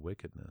hate for the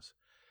wickedness.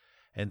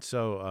 And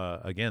so,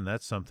 again,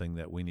 that's something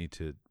that we need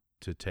to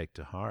take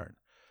to heart.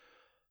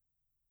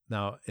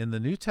 Now, in the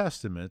New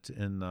Testament,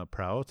 in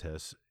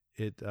praotes,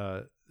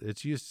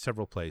 it's used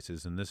several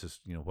places, and this is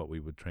what we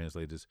would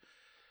translate as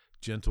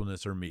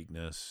gentleness or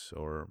meekness,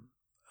 or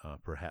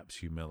perhaps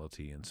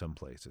humility in some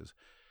places.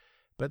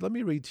 But let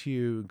me read to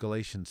you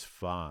Galatians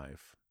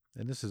 5,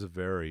 and this is a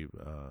very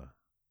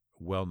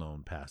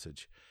well-known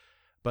passage.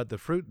 But the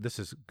fruit, this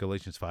is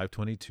Galatians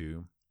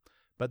 5:22.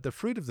 But the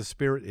fruit of the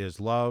Spirit is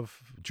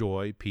love,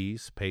 joy,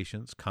 peace,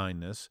 patience,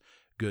 kindness,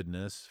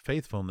 goodness,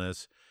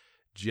 faithfulness,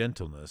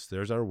 gentleness.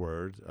 There's our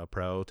word,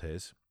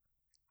 praotes.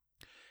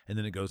 And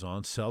then it goes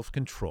on,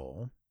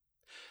 self-control.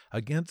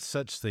 Against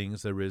such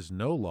things there is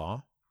no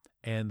law,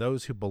 and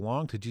those who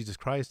belong to Jesus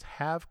Christ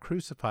have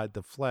crucified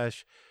the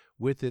flesh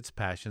with its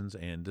passions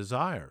and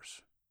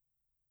desires.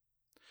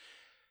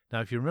 Now,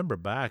 if you remember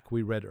back,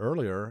 we read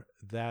earlier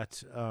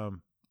that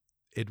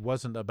it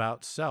wasn't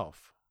about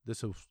self.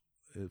 This is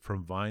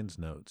from Vine's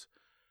notes.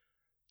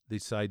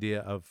 This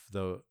idea of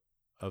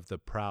the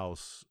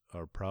praus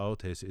or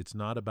praotes, it's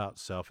not about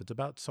self, it's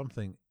about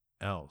something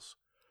else.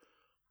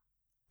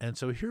 And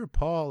so here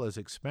Paul is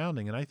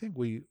expounding, and I think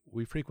we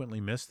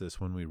frequently miss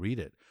this when we read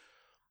it.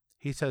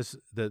 He says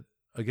that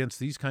against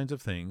these kinds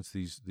of things,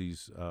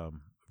 these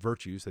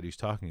virtues that he's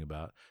talking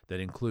about that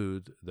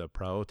include the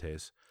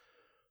praotes,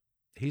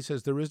 he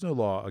says there is no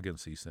law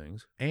against these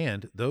things,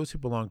 and those who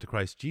belong to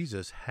Christ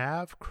Jesus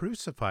have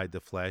crucified the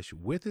flesh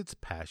with its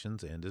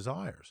passions and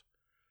desires.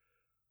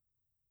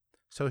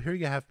 So here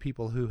you have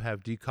people who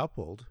have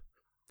decoupled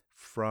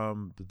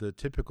from the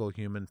typical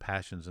human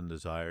passions and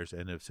desires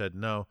and have said,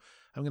 no,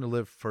 I'm going to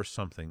live for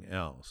something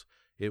else.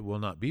 It will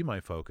not be my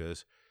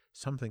focus.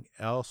 Something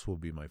else will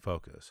be my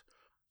focus.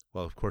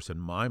 Well, of course, in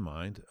my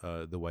mind,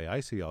 the way I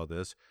see all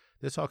this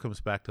all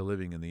comes back to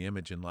living in the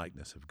image and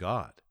likeness of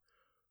God.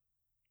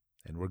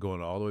 And we're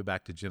going all the way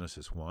back to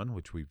Genesis 1,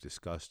 which we've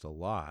discussed a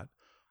lot.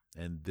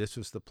 And this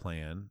was the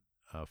plan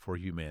for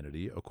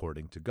humanity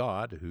according to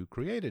God, who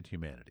created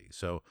humanity.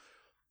 So,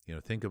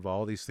 think of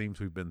all these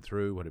themes we've been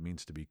through, what it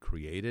means to be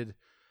created.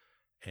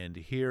 And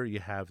here you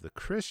have the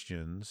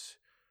Christians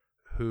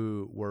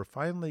who were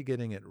finally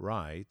getting it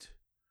right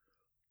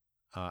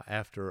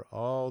after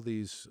all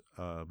these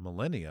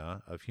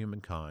millennia of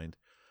humankind.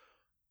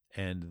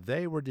 And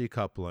they were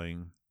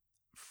decoupling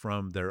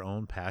from their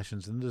own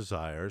passions and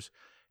desires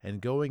and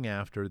going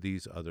after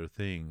these other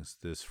things,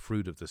 this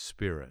fruit of the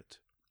Spirit,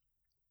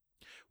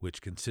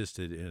 which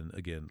consisted in,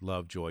 again,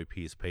 love, joy,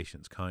 peace,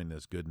 patience,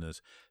 kindness,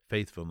 goodness,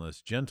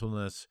 faithfulness,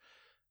 gentleness,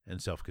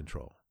 and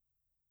self-control.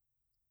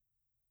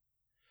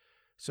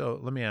 So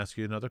let me ask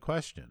you another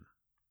question.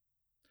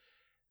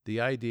 The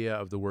idea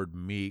of the word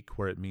meek,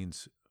 where it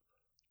means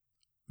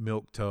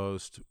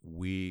milquetoast,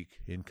 weak,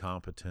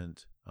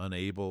 incompetent,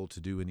 unable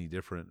to do any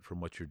different from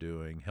what you're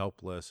doing,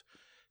 helpless,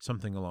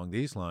 something along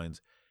these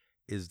lines,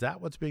 is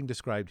that what's being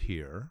described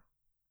here?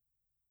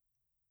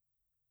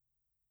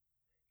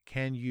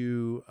 Can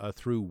you,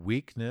 through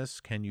weakness,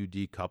 can you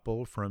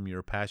decouple from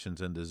your passions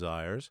and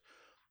desires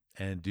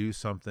and do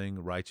something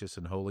righteous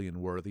and holy and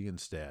worthy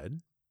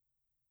instead?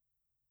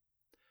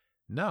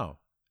 No,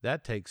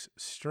 that takes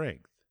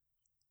strength.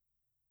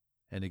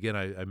 And again,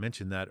 I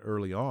mentioned that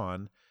early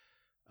on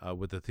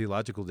with the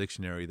theological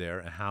dictionary there,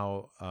 and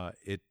how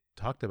it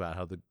talked about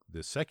how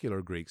the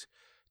secular Greeks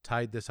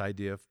tied this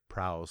idea of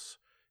praus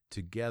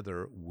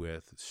together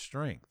with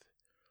strength.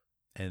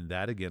 And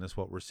that, again, is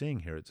what we're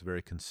seeing here. It's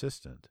very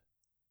consistent.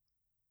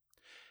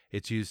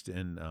 It's used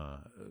in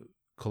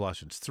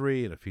Colossians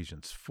 3 and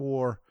Ephesians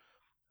 4,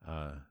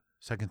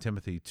 2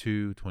 Timothy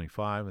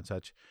 2:25 and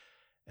such.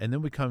 And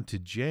then we come to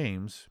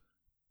James,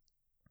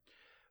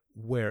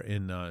 where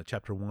in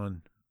chapter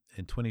 1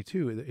 and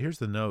 22, here's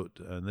the note,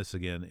 and this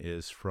again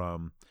is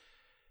from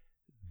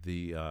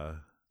the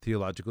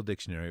Theological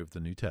Dictionary of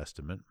the New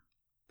Testament.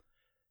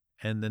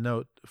 And the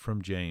note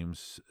from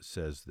James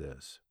says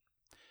this: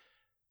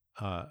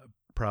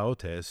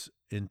 praotes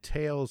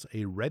entails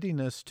a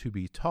readiness to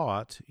be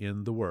taught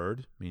in the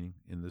word, meaning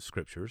in the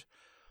scriptures.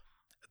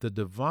 The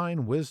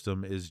divine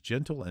wisdom is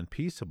gentle and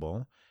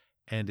peaceable,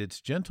 and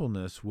its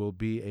gentleness will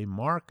be a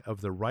mark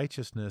of the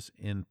righteousness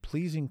in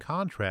pleasing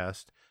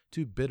contrast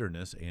to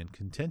bitterness and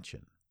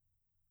contention.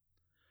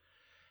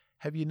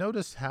 Have you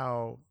noticed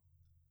how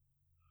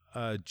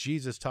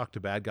Jesus talked to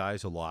bad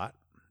guys a lot?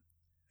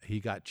 He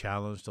got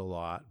challenged a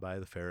lot by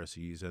the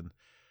Pharisees and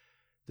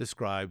the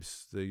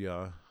scribes,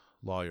 the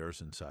lawyers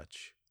and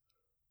such,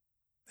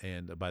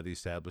 and by the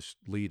established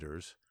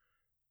leaders.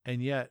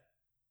 And yet,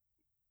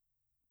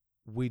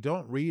 we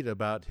don't read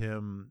about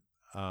him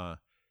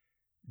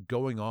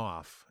going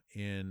off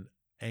in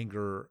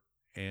anger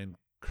and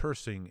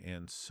cursing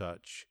and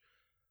such.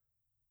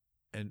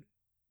 And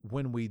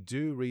when we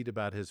do read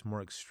about his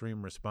more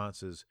extreme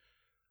responses,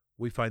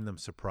 we find them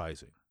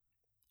surprising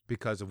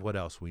because of what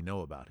else we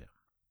know about him.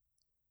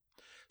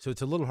 So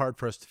it's a little hard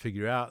for us to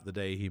figure out the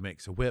day he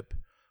makes a whip,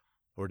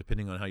 or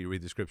depending on how you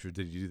read the scripture,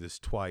 did you do this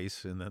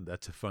twice? And then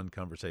that's a fun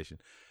conversation.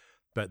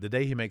 But the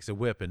day he makes a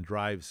whip and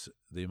drives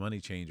the money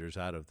changers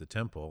out of the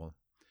temple,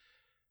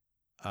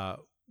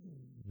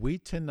 we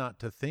tend not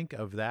to think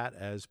of that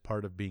as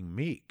part of being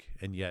meek.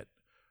 And yet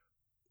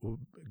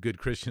good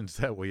Christians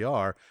that we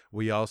are,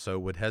 we also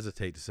would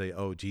hesitate to say,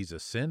 oh,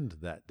 Jesus sinned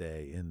that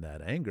day in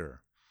that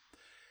anger.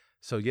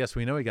 So yes,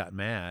 we know he got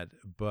mad,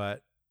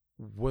 but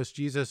was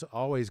Jesus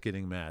always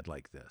getting mad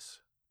like this?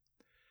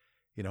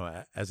 You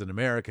know, as an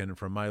American,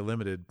 from my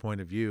limited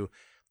point of view,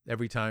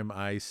 every time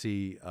I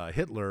see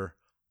Hitler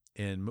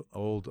in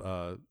old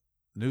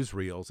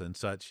newsreels and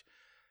such,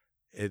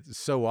 it's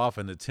so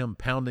often it's him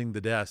pounding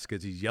the desk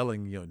as he's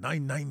yelling,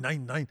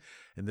 999,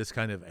 and this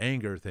kind of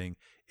anger thing.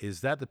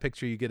 Is that the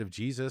picture you get of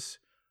Jesus?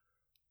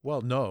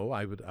 Well, no,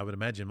 I would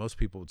imagine most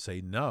people would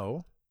say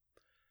no.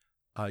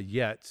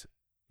 Yet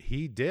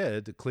he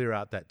did clear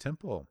out that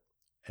temple,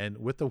 and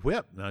with the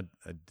whip. Now,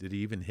 did he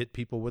even hit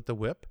people with the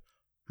whip?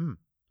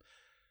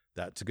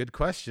 That's a good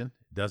question.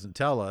 It doesn't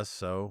tell us,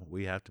 so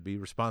we have to be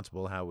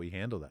responsible how we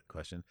handle that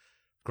question.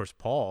 Of course,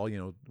 Paul,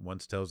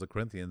 once tells the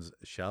Corinthians,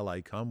 shall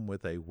I come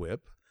with a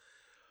whip?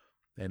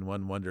 And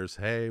one wonders,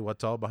 hey,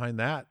 what's all behind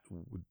that?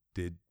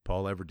 Did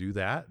Paul ever do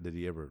that? Did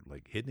he ever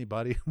hit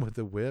anybody with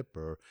a whip?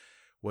 Or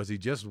was he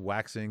just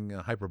waxing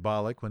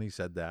hyperbolic when he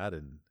said that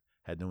and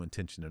had no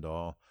intention at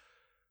all?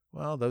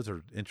 Well, those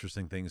are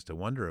interesting things to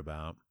wonder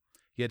about.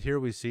 Yet here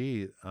we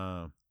see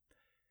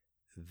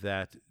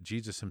that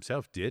Jesus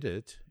himself did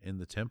it in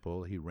the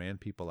temple. He ran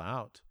people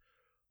out.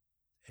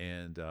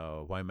 And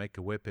why make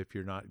a whip if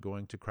you're not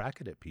going to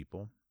crack it at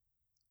people?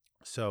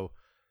 So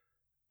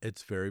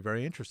it's very,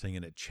 very interesting,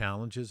 and it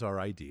challenges our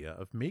idea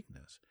of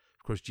meekness.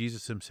 Of course,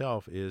 Jesus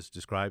himself is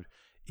described,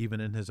 even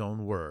in his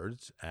own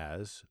words,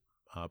 as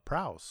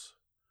praus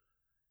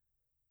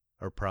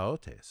or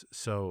praotes.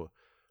 So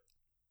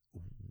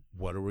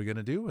what are we going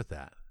to do with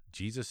that?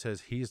 Jesus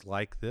says he's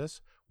like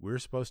this. We're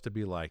supposed to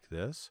be like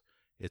this.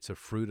 It's a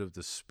fruit of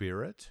the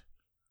Spirit.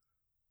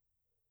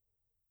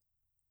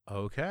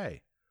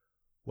 Okay.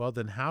 Well,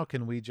 then how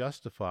can we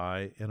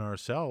justify in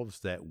ourselves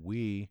that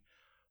we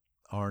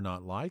are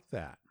not like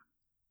that?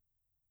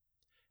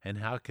 And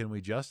how can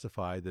we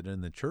justify that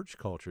in the church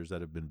cultures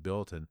that have been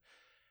built and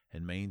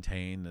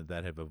maintained,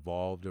 that have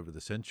evolved over the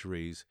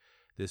centuries,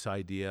 this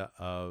idea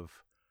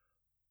of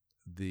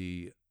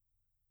the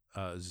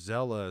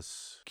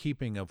zealous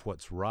keeping of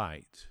what's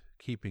right,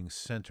 keeping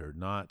centered,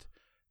 not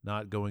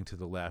going to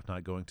the left,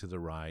 not going to the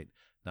right,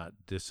 not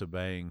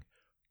disobeying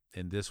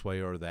in this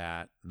way or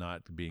that,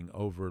 not being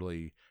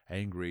overly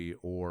angry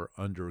or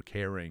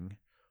under-caring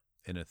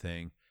in a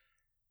thing.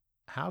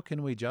 How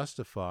can we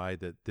justify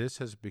that this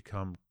has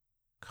become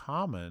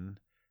common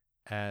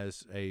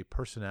as a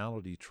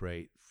personality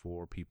trait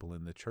for people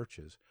in the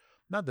churches?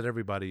 Not that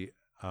everybody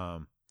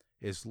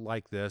is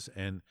like this,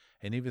 and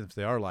even if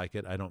they are like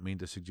it, I don't mean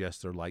to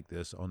suggest they're like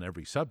this on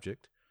every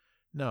subject.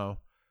 No,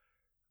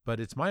 but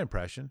it's my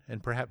impression,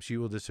 and perhaps you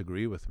will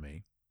disagree with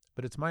me,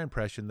 but it's my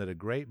impression that a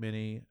great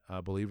many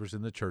believers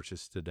in the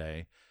churches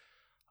today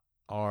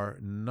are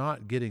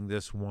not getting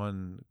this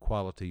one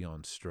quality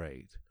on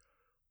straight.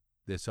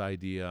 This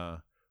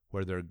idea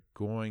where they're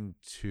going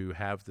to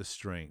have the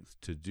strength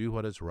to do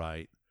what is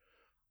right,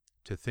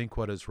 to think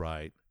what is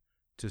right,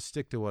 to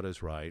stick to what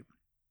is right,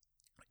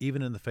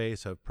 even in the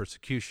face of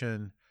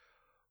persecution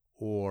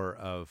or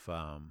of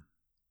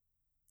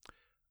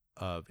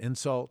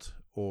insult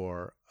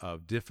or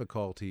of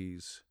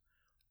difficulties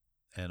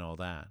and all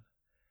that.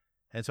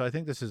 And so I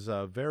think this is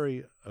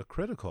very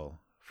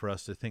critical for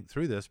us to think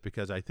through this,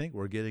 because I think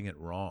we're getting it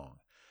wrong.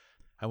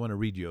 I want to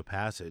read you a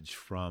passage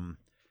from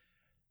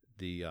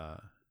the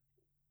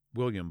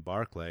William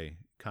Barclay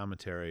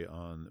commentary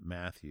on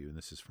Matthew, and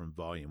this is from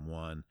Volume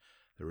 1,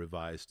 the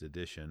Revised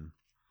Edition.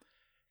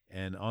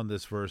 And on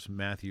this verse,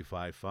 Matthew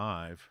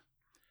 5:5,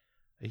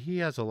 he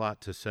has a lot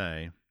to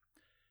say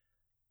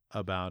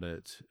about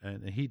it,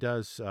 and he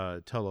does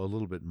tell a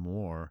little bit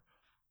more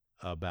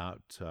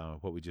about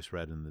what we just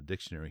read in the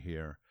dictionary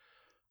here.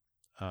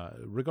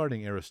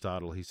 Regarding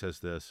Aristotle, he says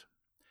this: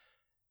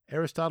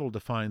 Aristotle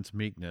defines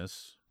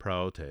meekness,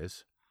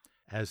 praotes,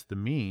 as the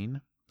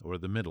mean, or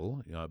the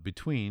middle,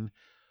 between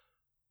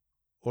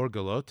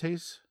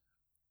orgolotes,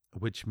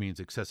 which means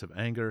excessive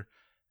anger,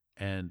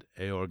 and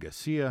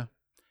eorgasia,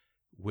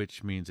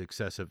 which means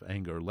excessive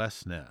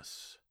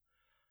angerlessness.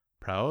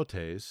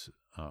 Praotes,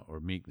 or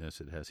meekness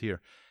it has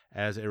here,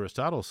 as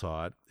Aristotle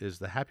saw it, is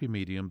the happy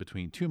medium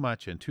between too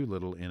much and too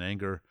little in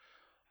anger.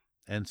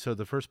 And so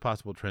the first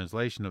possible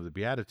translation of the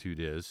Beatitude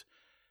is,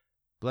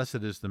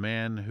 blessed is the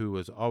man who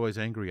is always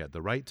angry at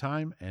the right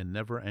time and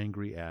never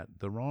angry at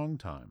the wrong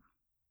time.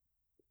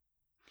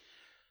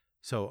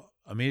 So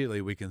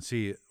immediately we can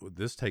see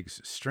this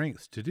takes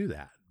strength to do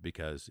that,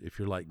 because if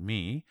you're like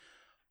me,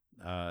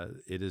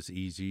 it is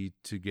easy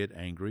to get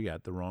angry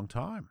at the wrong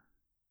time.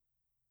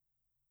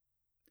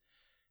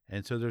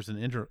 And so there's an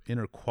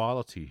inner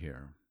quality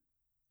here.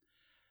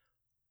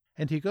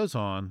 And he goes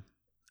on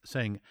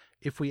saying,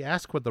 if we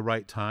ask what the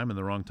right time and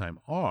the wrong time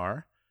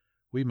are,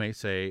 we may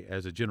say,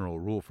 as a general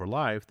rule for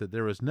life, that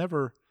there is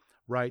never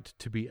right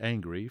to be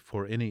angry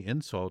for any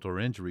insult or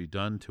injury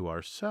done to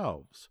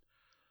ourselves.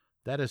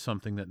 That is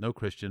something that no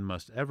Christian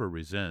must ever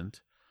resent,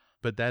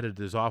 but that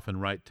it is often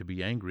right to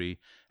be angry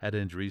at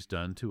injuries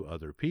done to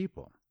other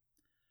people.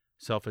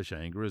 Selfish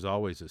anger is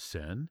always a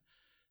sin.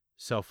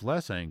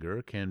 Selfless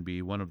anger can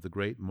be one of the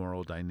great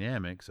moral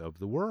dynamics of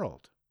the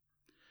world.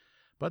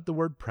 But the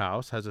word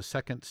praus has a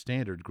second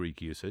standard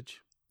Greek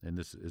usage, and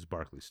this is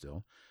Barclay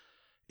still.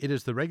 It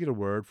is the regular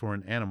word for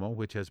an animal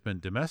which has been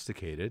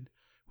domesticated,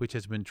 which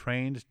has been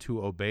trained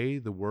to obey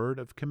the word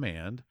of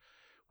command,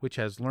 which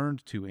has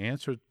learned to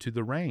answer to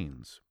the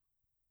reins.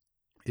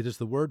 It is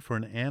the word for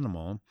an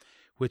animal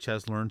which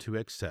has learned to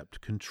accept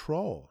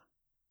control.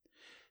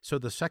 So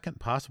the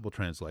second possible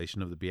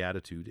translation of the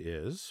Beatitude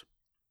is,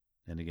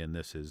 and again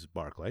this is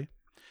Barclay,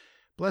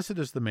 blessed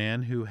is the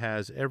man who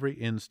has every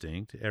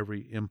instinct,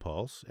 every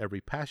impulse, every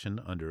passion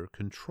under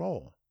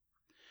control.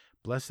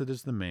 Blessed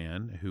is the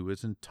man who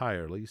is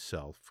entirely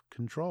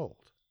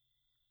self-controlled.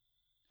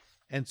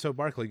 And so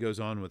Barclay goes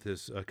on with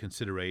his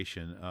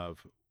consideration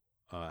of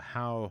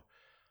how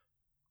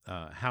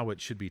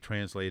it should be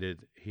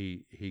translated.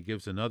 He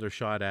gives another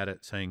shot at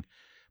it, saying,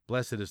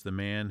 blessed is the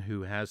man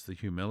who has the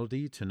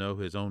humility to know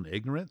his own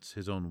ignorance,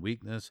 his own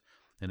weakness,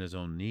 and his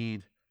own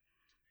need.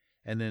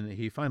 And then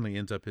he finally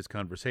ends up his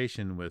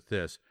conversation with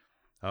this,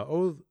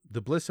 oh,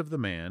 the bliss of the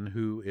man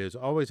who is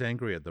always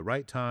angry at the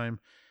right time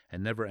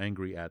and never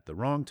angry at the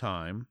wrong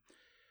time,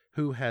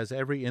 who has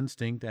every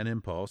instinct and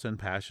impulse and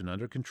passion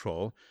under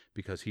control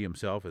because he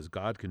himself is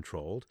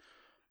God-controlled,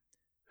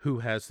 who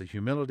has the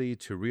humility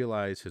to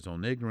realize his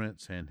own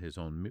ignorance and his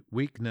own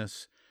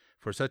weakness.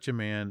 For such a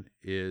man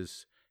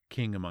is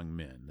king among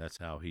men. That's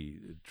how he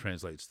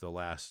translates the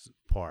last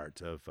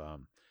part of,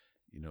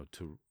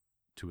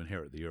 to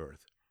inherit the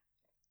earth.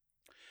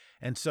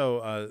 And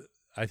so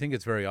I think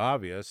it's very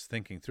obvious,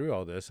 thinking through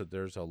all this, that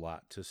there's a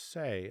lot to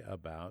say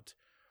about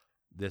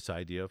this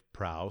idea of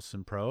praus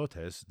and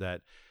protes,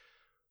 that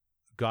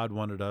God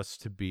wanted us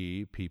to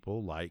be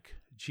people like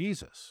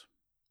Jesus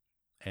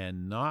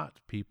and not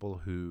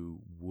people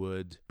who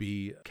would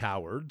be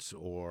cowards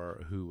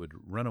or who would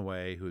run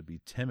away, who would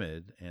be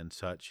timid and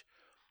such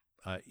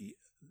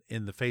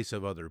in the face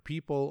of other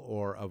people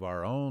or of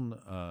our own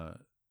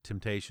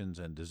temptations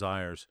and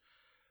desires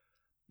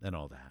and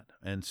all that.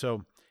 And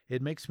so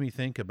it makes me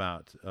think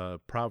about a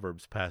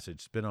Proverbs passage.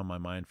 It's been on my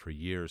mind for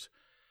years.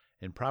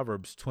 In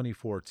Proverbs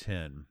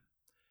 24:10,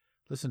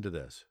 listen to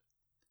this.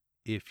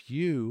 If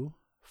you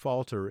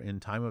falter in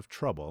time of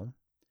trouble,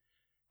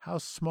 how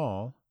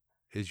small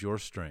is your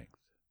strength?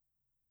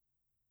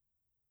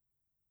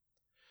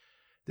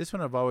 This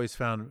one I've always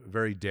found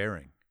very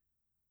daring,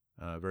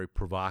 very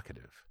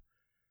provocative,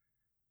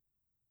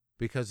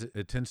 because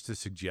it tends to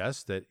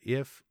suggest that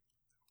if,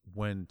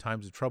 when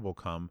times of trouble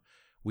come,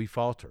 we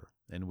falter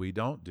and we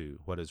don't do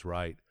what is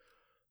right,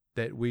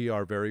 that we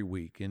are very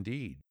weak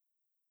indeed.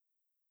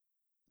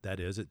 That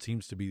is, it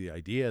seems to be the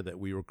idea that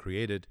we were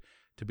created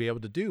to be able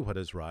to do what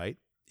is right,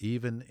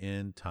 even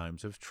in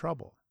times of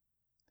trouble.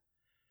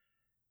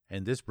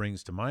 And this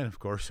brings to mind, of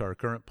course, our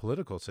current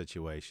political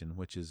situation,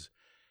 which is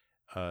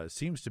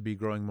seems to be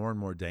growing more and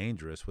more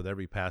dangerous with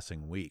every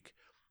passing week.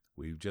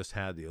 We've just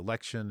had the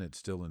election. It's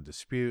still in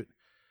dispute.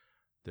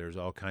 There's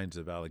all kinds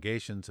of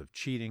allegations of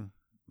cheating.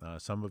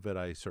 Some of it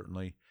I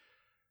certainly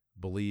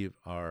believe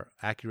are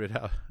accurate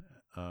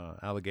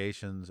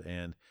allegations,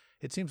 and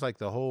it seems like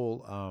the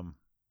whole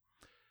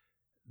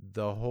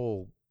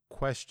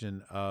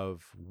question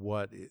of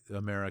what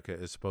America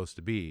is supposed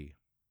to be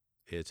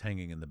is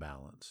hanging in the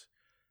balance,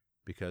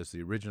 because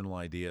the original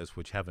ideas,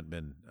 which haven't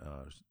been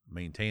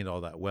maintained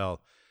all that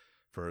well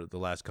for the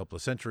last couple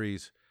of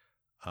centuries,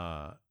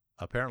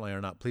 apparently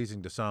are not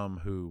pleasing to some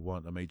who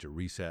want a major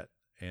reset.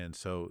 And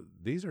so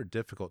these are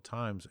difficult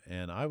times,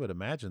 and I would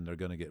imagine they're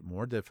going to get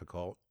more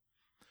difficult.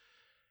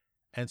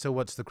 And so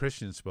what's the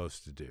Christian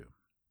supposed to do?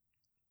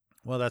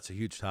 Well, that's a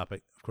huge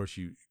topic. Of course,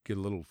 you get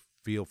a little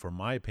feel for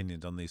my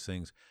opinions on these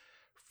things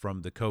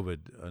from the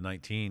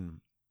COVID-19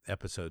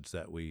 episodes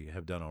that we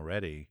have done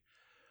already.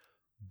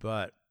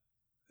 But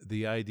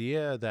the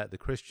idea that the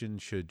Christian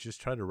should just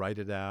try to write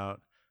it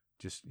out,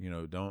 just,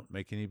 don't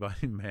make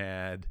anybody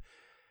mad,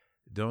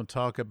 don't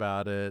talk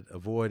about it,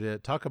 avoid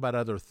it, talk about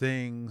other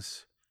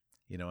things.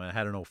 I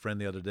had an old friend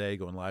the other day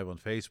going live on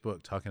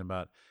Facebook talking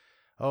about,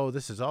 oh,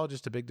 this is all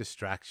just a big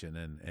distraction,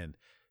 and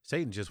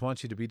Satan just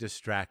wants you to be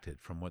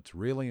distracted from what's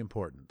really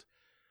important.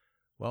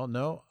 Well,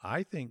 no,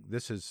 I think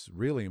this is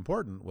really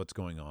important, what's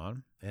going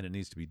on, and it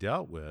needs to be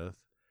dealt with,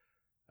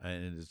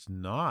 and it's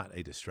not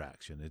a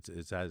distraction.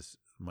 It's as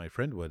my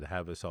friend would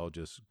have us all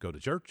just go to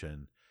church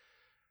and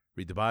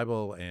read the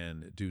Bible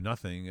and do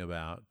nothing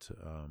about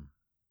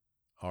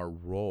our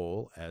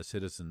role as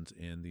citizens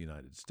in the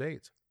United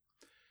States.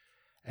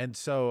 And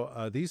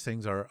so these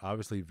things are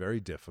obviously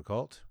very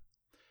difficult,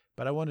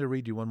 but I wanted to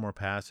read you one more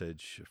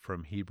passage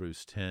from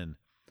Hebrews 10,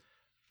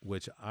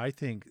 which I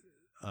think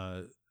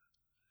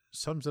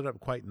sums it up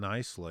quite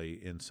nicely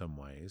in some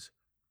ways.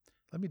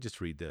 Let me just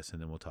read this,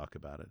 and then we'll talk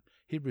about it.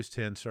 Hebrews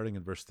 10, starting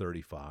in verse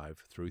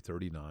 35 through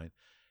 39,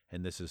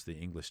 and this is the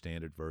English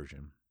Standard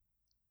Version.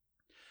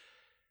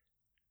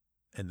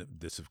 And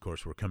this, of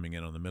course, we're coming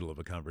in on the middle of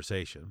a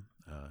conversation,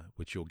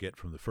 which you'll get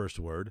from the first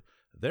word.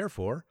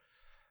 Therefore,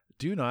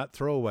 do not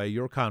throw away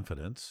your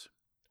confidence,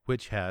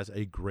 which has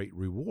a great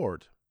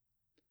reward.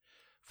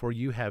 For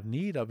you have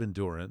need of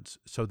endurance,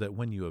 so that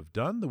when you have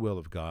done the will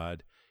of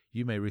God,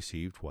 you may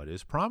receive what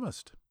is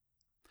promised.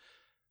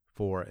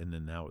 For, and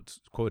then now it's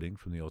quoting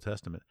from the Old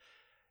Testament,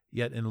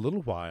 yet in a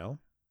little while,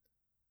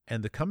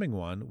 and the coming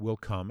one will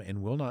come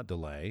and will not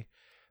delay,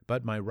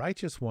 but my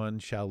righteous one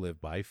shall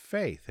live by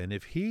faith, and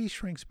if he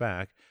shrinks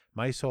back,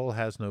 my soul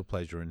has no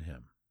pleasure in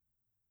him.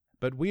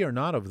 But we are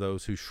not of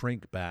those who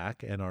shrink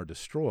back and are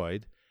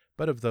destroyed,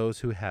 but of those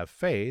who have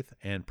faith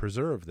and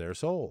preserve their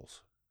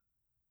souls.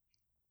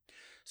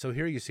 So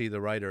here you see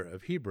the writer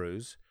of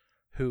Hebrews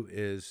who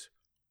is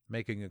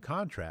making a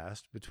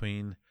contrast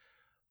between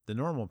the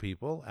normal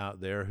people out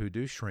there who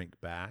do shrink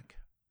back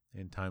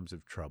in times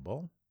of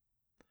trouble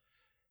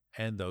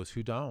and those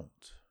who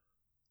don't.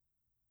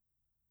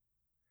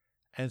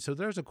 And so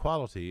there's a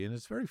quality, and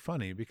it's very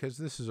funny because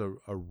this is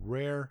a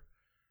rare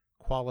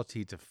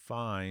quality to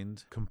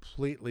find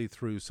completely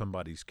through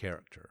somebody's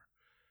character.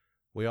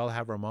 We all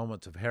have our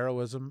moments of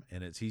heroism,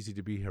 and it's easy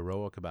to be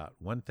heroic about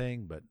one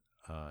thing, but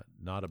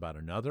not about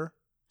another,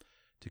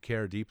 to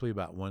care deeply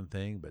about one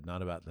thing, but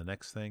not about the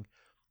next thing.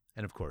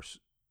 And of course,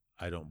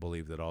 I don't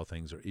believe that all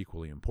things are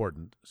equally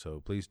important, so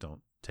please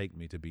don't take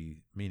me to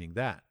be meaning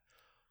that.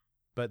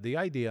 But the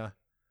idea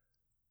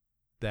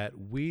that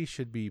we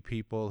should be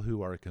people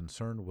who are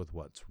concerned with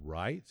what's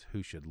right,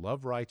 who should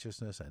love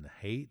righteousness and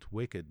hate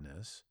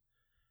wickedness,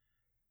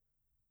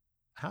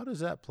 how does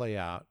that play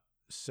out,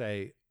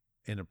 say,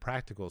 in a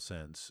practical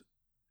sense,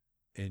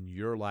 in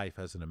your life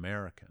as an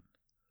American?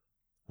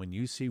 When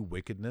you see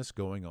wickedness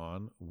going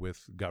on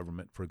with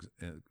government, for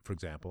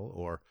example,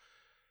 or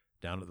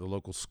down at the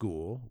local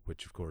school,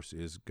 which of course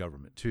is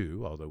government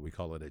too, although we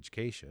call it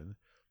education,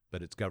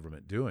 but it's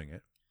government doing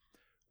it.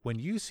 When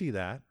you see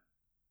that,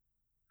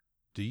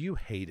 do you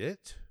hate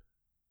it?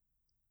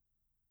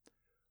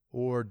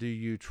 Or do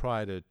you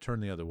try to turn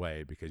the other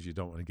way because you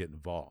don't want to get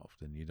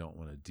involved and you don't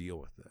want to deal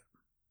with it?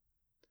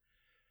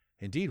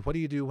 Indeed, what do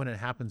you do when it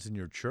happens in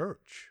your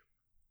church?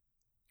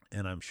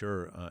 And I'm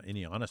sure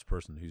any honest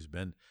person who's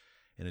been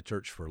in a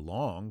church for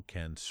long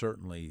can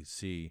certainly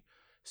see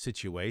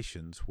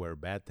situations where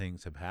bad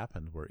things have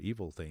happened, where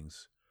evil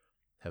things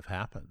have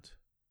happened.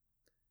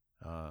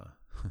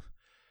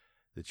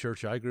 The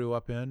church I grew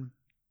up in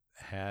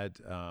had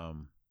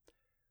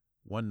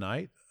one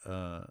night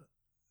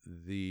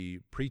the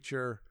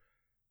preacher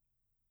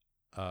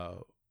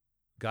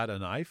got a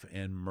knife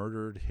and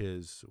murdered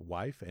his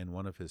wife and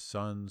one of his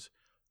sons,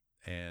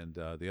 and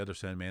the other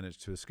son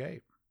managed to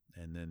escape.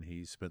 And then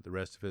he spent the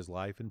rest of his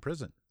life in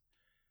prison.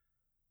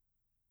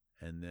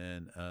 And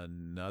then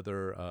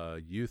another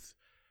youth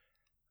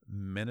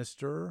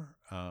minister,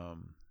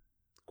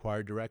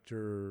 choir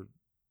director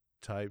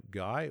type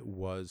guy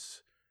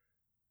was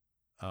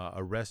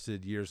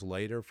arrested years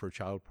later for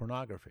child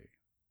pornography.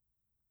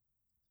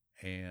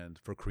 And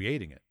for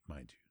creating it,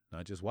 mind you,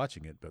 not just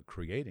watching it, but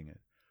creating it.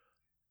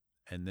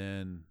 And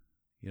then,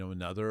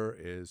 another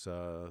is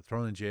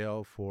thrown in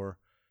jail for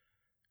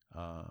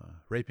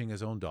raping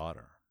his own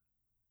daughter.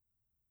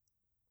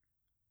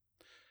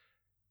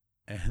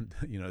 And,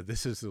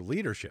 this is the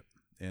leadership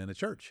in a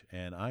church.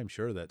 And I'm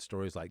sure that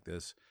stories like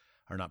this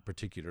are not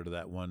particular to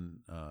that one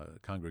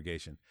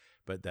congregation,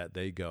 but that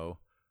they go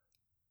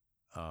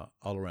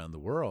all around the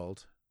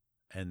world.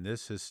 And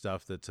this is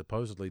stuff that's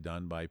supposedly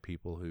done by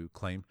people who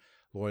claim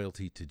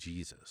loyalty to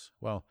Jesus.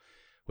 Well,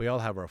 we all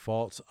have our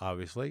faults,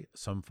 obviously.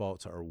 Some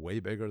faults are way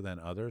bigger than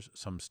others.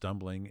 Some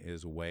stumbling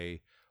is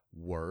way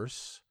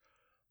worse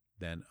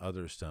than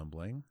other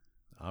stumbling,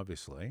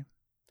 obviously.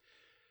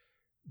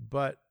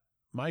 But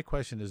my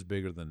question is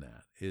bigger than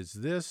that. Is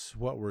this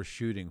what we're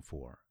shooting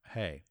for?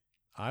 Hey,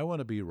 I want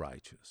to be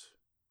righteous.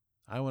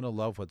 I want to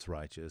love what's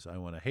righteous. I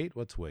want to hate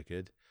what's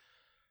wicked.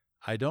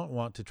 I don't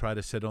want to try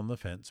to sit on the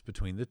fence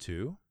between the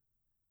two.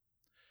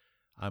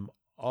 I'm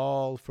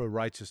all for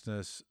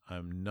righteousness.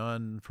 I'm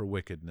none for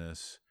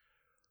wickedness.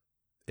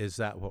 Is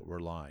that what we're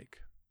like?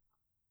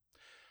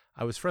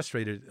 I was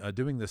frustrated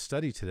doing this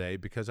study today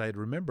because I had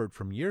remembered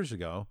from years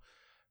ago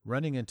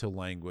running into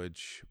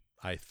language,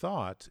 I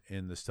thought,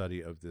 in the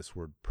study of this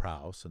word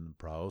praus and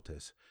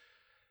praotes,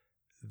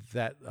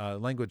 that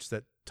language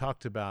that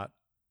talked about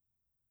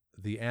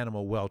the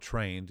animal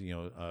well-trained,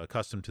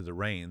 accustomed to the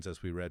reins,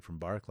 as we read from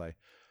Barclay,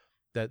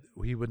 that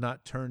he would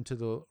not turn to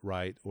the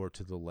right or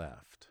to the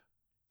left.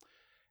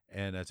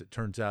 And as it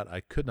turns out,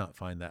 I could not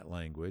find that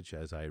language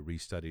as I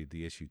restudied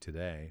the issue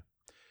today.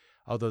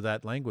 Although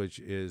that language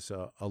is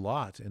a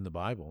lot in the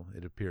Bible.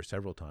 It appears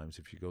several times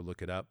if you go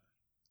look it up.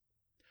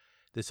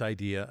 This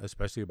idea,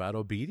 especially about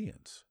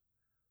obedience,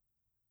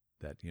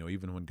 that,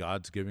 even when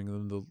God's giving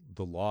them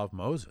the law of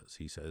Moses,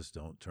 he says,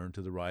 don't turn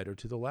to the right or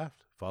to the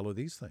left. Follow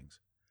these things.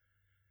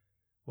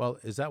 Well,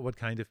 is that what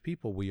kind of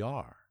people we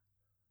are?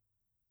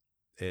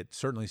 It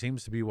certainly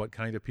seems to be what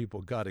kind of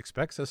people God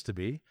expects us to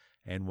be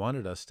and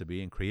wanted us to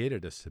be and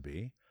created us to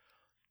be.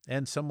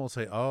 And some will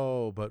say,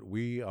 oh, but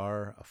we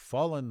are a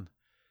fallen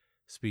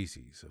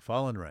species, a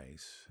fallen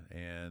race,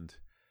 and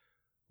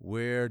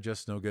we're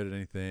just no good at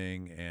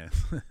anything, and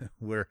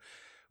we're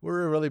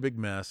a really big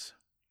mess.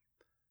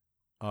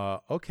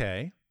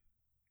 Okay.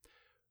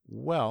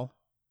 Well,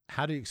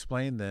 how do you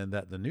explain then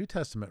that the New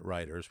Testament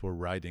writers were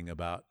writing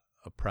about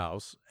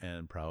praus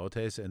and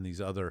praotes and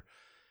these other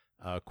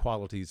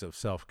qualities of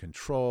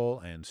self-control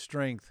and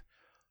strength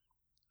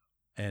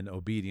and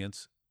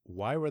obedience?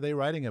 Why were they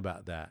writing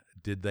about that?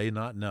 Did they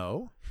not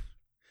know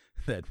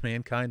that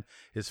mankind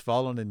is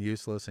fallen and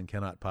useless and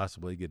cannot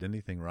possibly get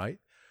anything right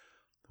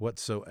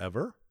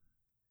whatsoever?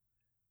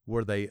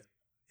 Were they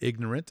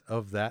ignorant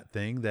of that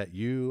thing that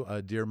you,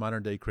 dear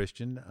modern-day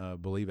Christian,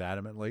 believe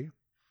adamantly?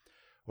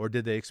 Or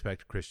did they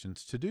expect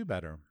Christians to do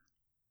better?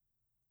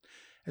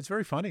 It's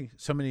very funny.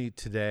 So many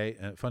today,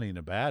 funny in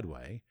a bad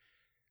way,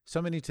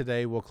 so many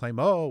today will claim,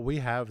 oh, we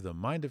have the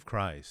mind of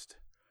Christ.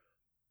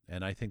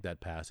 And I think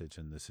that passage,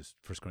 and this is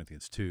 1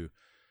 Corinthians 2,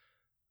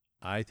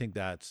 I think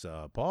that's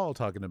Paul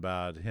talking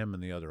about him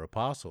and the other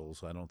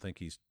apostles. I don't think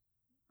he's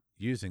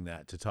using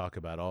that to talk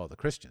about all the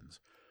Christians.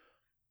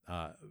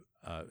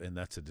 And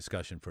that's a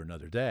discussion for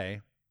another day.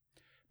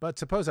 But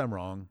suppose I'm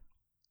wrong,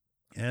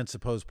 and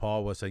suppose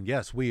Paul was saying,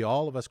 yes, we,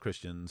 all of us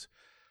Christians,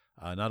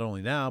 not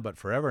only now, but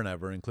forever and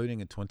ever, including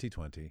in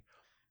 2020,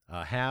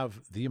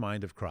 have the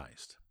mind of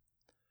Christ.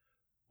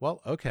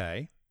 Well,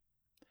 okay.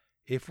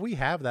 If we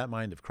have that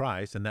mind of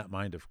Christ, and that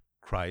mind of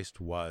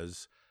Christ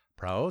was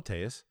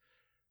praotes,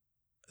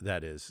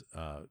 that is,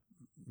 or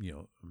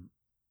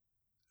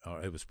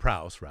it was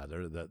praus,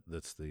 rather,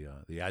 that's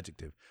the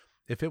adjective.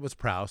 If it was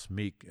praus,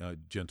 meek,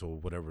 gentle,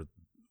 whatever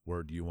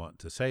word you want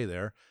to say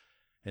there,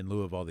 in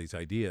lieu of all these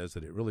ideas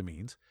that it really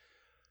means,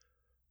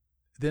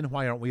 then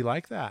why aren't we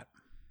like that?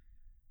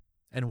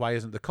 And why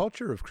isn't the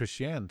culture of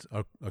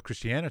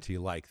Christianity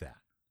like that?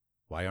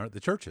 Why aren't the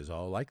churches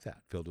all like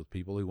that, filled with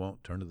people who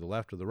won't turn to the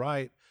left or the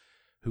right,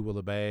 who will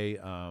obey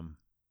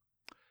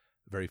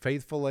very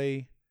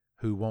faithfully,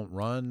 who won't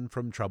run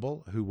from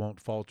trouble, who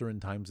won't falter in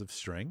times of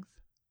strength,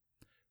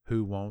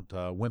 who won't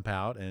wimp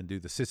out and do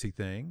the sissy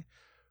thing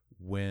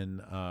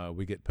when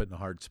we get put in a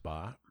hard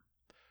spot?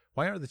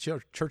 Why aren't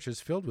the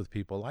churches filled with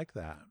people like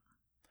that?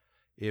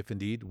 If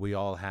indeed we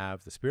all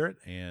have the Spirit,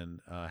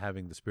 and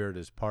having the Spirit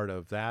is part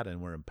of that,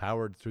 and we're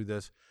empowered through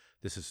this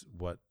is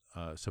what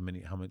so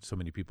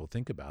many people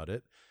think about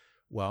it.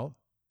 Well,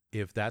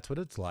 if that's what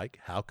it's like,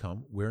 how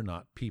come we're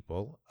not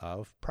people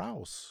of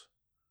praus?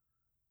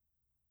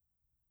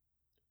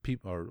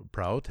 Or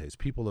praotes,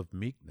 people of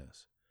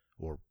meekness,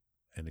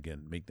 and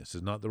again, meekness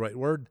is not the right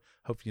word.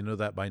 Hope you know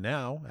that by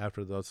now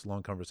after this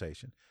long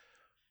conversation.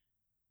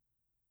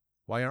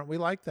 Why aren't we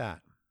like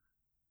that?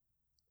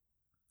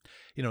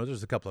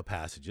 There's a couple of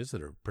passages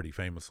that are pretty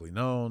famously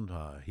known.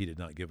 He did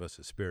not give us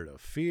a spirit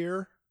of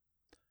fear.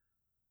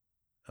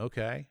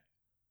 Okay.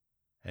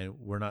 And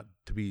we're not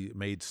to be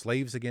made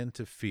slaves again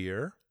to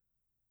fear.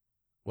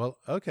 Well,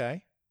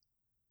 okay.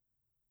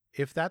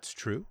 If that's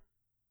true,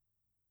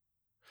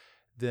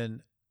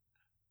 then,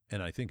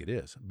 and I think it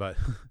is, but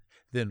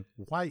then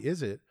why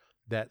is it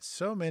that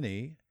so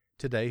many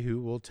today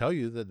who will tell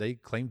you that they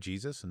claim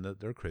Jesus and that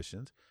they're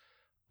Christians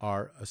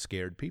are a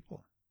scared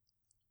people?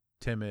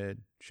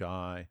 Timid,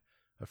 shy,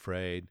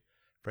 afraid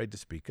to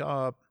speak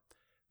up,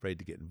 afraid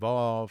to get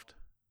involved,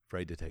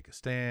 afraid to take a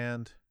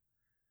stand,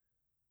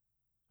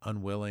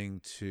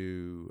 unwilling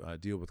to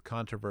deal with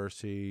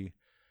controversy,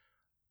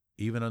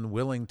 even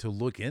unwilling to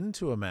look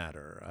into a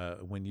matter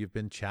when you've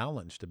been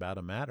challenged about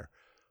a matter.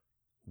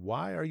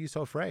 Why are you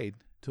so afraid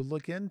to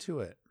look into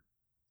it?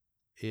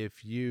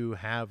 If you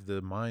have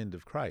the mind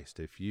of Christ,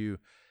 if you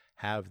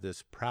have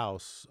this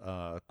praus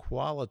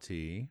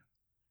quality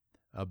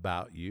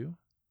about you,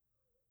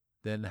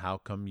 then how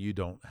come you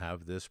don't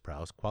have this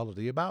praus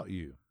quality about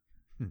you?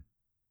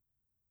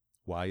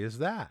 Why is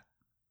that?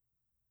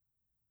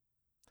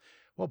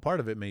 Well, part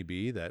of it may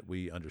be that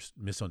we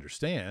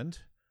misunderstand,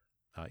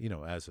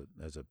 as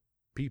a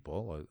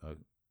people,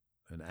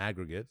 an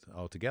aggregate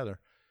altogether,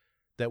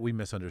 that we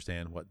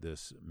misunderstand what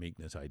this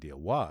meekness idea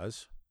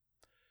was.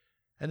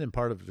 And then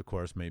part of it, of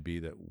course, may be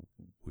that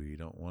we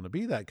don't want to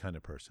be that kind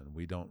of person.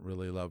 We don't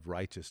really love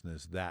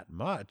righteousness that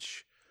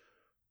much.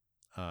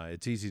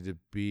 It's easy to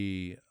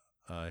be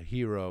a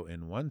hero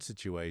in one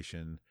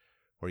situation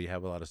where you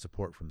have a lot of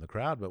support from the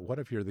crowd, but what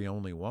if you're the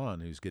only one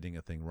who's getting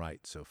a thing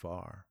right so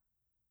far?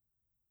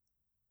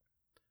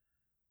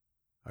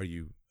 Are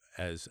you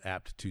as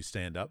apt to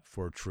stand up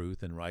for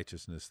truth and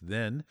righteousness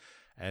then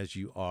as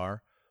you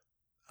are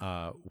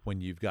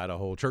when you've got a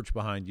whole church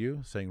behind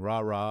you saying, rah,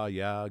 rah,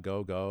 yeah,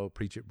 go,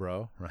 preach it,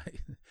 bro,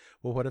 right?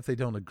 Well, what if they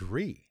don't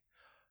agree?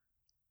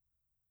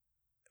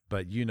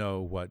 But you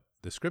know what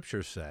the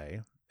scriptures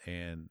say,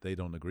 and they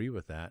don't agree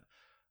with that.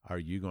 Are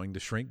you going to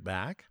shrink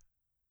back?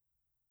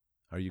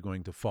 Are you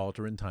going to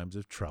falter in times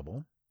of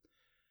trouble?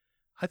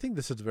 I think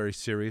this is a very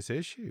serious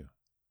issue.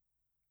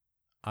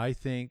 I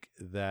think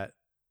that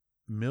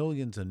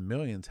millions and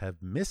millions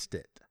have missed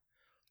it.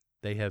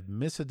 They have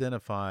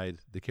misidentified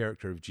the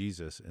character of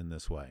Jesus in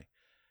this way.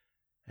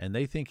 And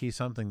they think he's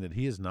something that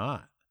he is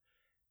not.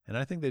 And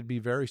I think they'd be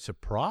very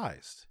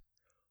surprised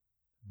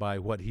by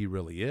what he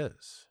really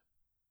is.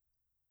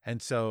 And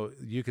so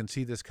you can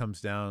see this comes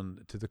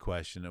down to the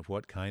question of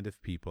what kind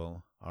of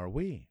people are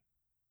we?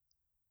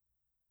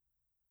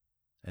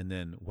 And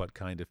then what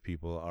kind of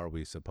people are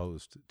we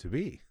supposed to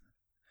be?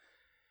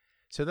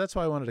 So that's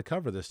why I wanted to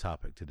cover this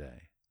topic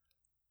today.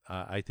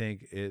 I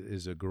think it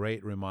is a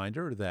great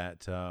reminder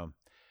that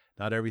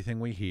not everything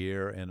we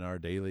hear in our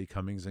daily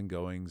comings and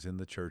goings in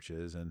the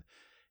churches and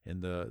in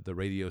the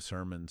radio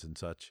sermons and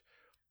such,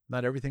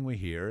 not everything we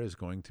hear is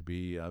going to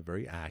be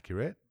very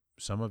accurate.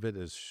 Some of it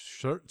is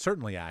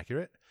certainly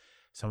accurate.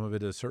 Some of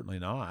it is certainly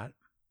not.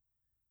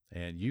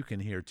 And you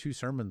can hear two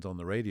sermons on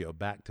the radio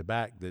back to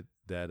back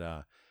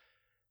that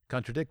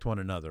contradict one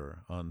another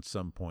on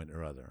some point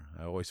or other.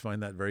 I always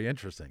find that very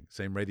interesting.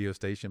 Same radio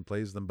station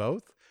plays them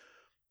both.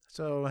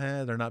 So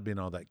they're not being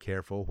all that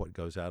careful what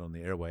goes out on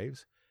the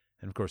airwaves.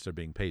 And of course, they're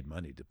being paid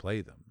money to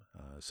play them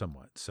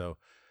somewhat. So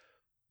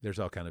there's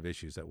all kind of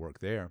issues that work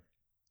there.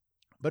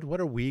 But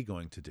what are we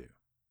going to do?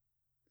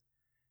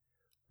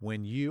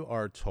 When you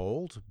are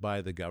told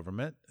by the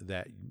government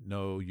that,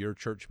 no, your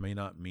church may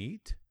not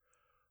meet,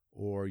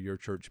 or your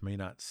church may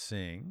not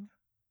sing,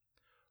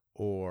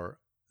 or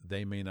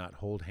they may not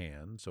hold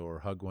hands or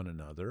hug one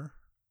another,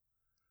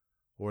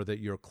 or that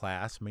your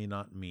class may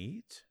not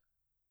meet,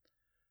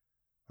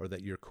 or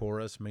that your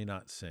chorus may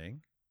not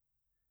sing,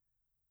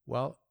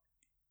 well,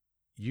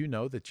 you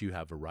know that you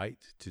have a right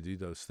to do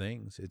those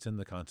things. It's in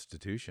the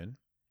Constitution,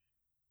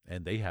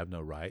 and they have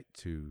no right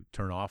to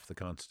turn off the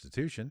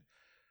Constitution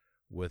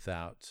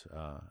without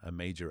a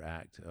major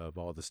act of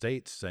all the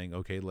states saying,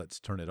 okay, let's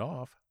turn it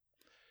off.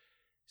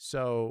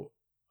 So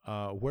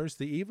where's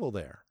the evil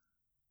there?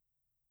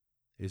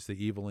 Is the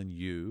evil in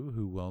you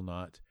who will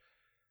not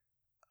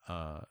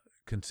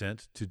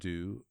consent to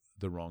do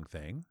the wrong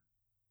thing?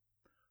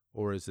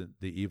 Or is it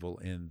the evil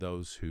in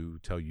those who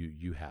tell you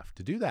you have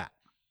to do that?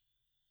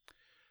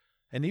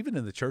 And even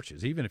in the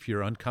churches, even if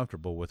you're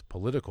uncomfortable with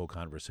political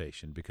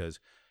conversation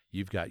because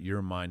you've got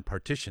your mind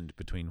partitioned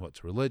between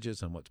what's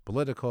religious and what's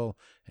political,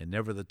 and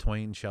never the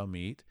twain shall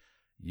meet,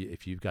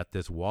 if you've got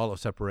this wall of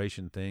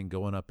separation thing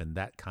going up in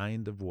that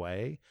kind of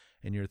way,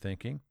 and you're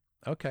thinking,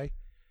 okay,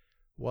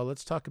 well,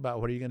 let's talk about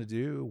what are you going to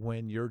do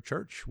when your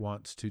church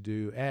wants to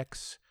do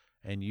X,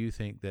 and you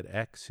think that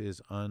X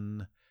is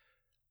unbiblical,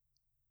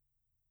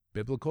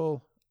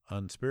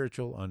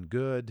 unspiritual,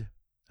 ungood,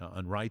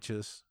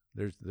 unrighteous.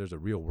 There's a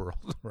real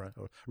world, right?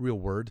 A real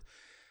word.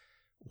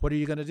 What are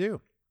you going to do?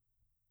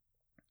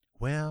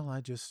 Well, I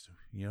just,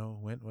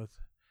 went with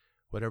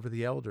whatever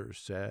the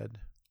elders said.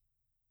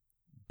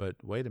 But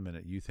wait a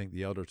minute, you think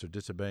the elders are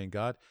disobeying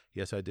God?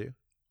 Yes, I do.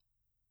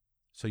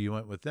 So you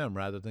went with them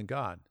rather than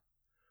God.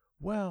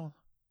 Well,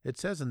 it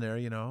says in there,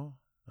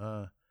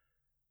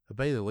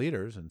 obey the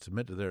leaders and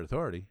submit to their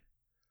authority.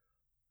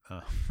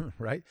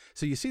 Right?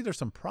 So you see there's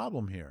some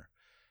problem here.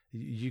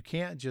 You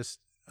can't just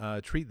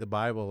treat the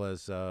Bible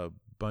as a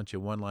bunch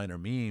of one-liner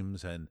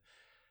memes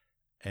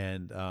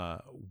and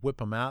whip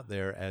them out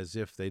there as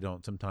if they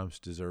don't sometimes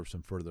deserve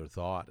some further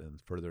thought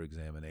and further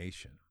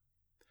examination.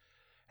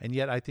 And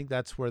yet I think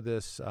that's where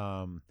this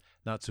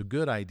not so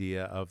good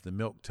idea of the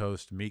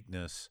milquetoast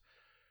meekness,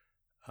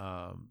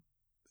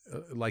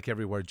 like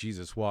everywhere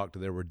Jesus walked,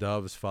 there were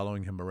doves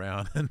following him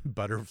around and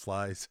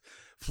butterflies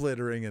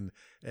flittering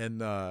and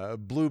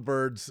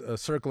bluebirds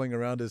circling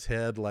around his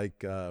head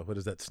like, what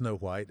is that, Snow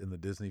White in the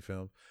Disney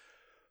film?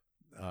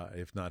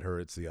 If not her,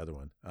 it's the other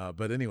one.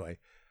 But anyway,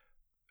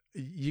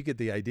 you get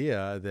the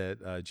idea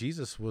that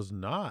Jesus was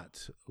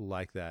not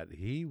like that.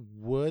 He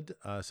would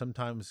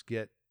sometimes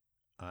get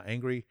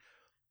angry.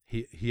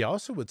 He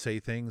also would say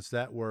things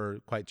that were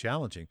quite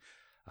challenging.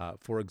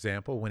 For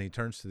example, when he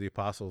turns to the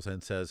apostles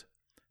and says,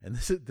 and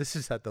this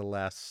is at the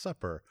Last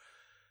Supper,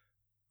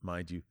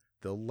 mind you,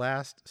 the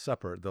Last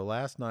Supper, the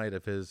last night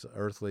of his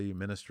earthly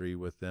ministry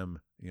with them,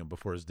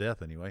 before his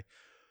death anyway.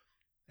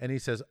 And he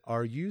says,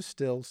 "Are you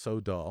still so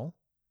dull?"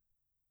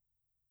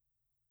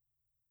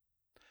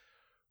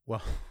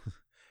 Well,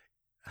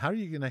 how are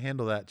you going to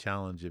handle that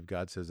challenge if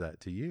God says that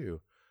to you?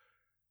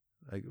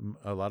 Like,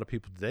 a lot of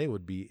people today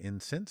would be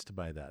incensed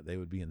by that. They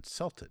would be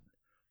insulted.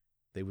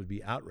 They would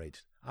be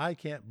outraged. I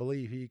can't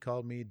believe he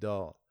called me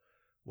dull.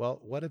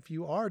 Well, what if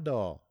you are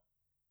dull?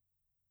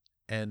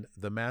 And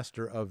the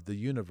master of the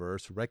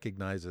universe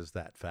recognizes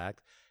that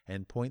fact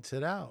and points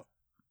it out.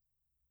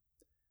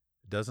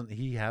 Doesn't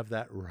he have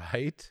that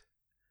right?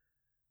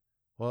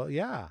 Well,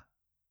 yeah.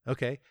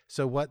 Okay,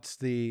 so what's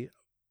the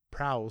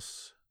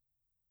praotes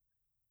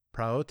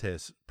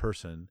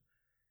person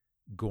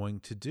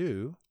going to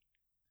do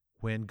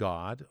when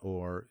God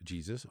or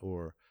Jesus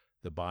or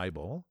the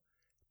Bible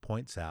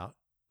points out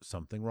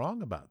something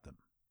wrong about them?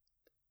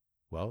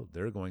 Well,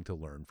 they're going to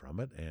learn from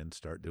it and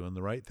start doing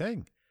the right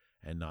thing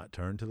and not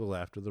turn to the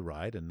left or the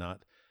right and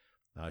not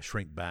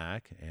shrink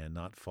back and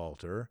not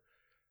falter,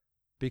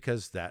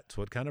 because that's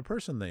what kind of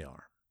person they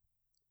are,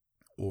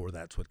 or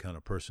that's what kind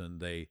of person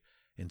they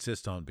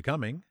insist on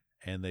becoming,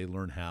 and they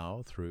learn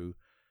how through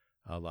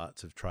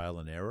lots of trial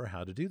and error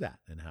how to do that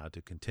and how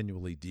to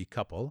continually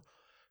decouple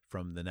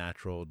from the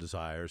natural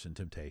desires and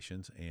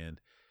temptations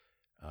and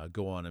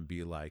go on and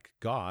be like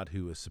God,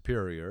 who is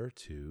superior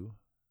to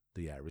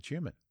the average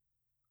human.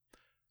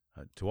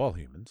 To all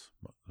humans,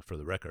 for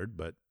the record,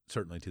 but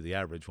certainly to the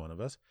average one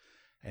of us.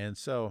 And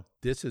so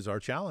this is our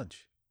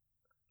challenge.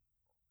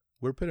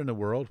 We're put in a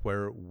world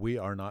where we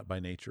are not by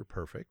nature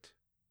perfect.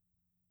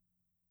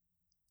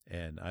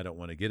 And I don't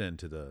want to get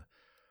into the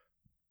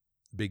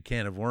big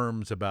can of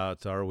worms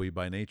about are we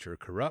by nature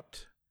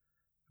corrupt,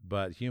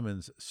 but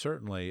humans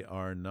certainly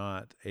are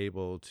not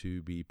able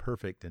to be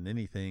perfect in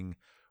anything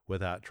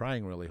without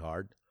trying really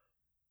hard.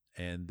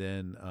 And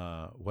then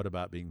what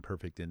about being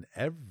perfect in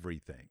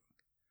everything?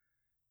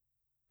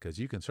 Because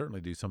you can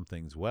certainly do some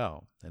things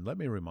well. And let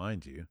me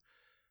remind you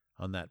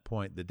on that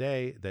point, the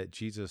day that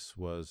Jesus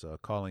was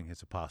calling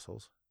his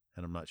apostles,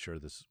 and I'm not sure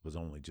this was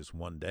only just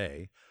one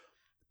day,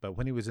 but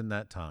when he was in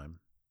that time,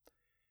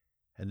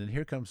 and then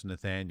here comes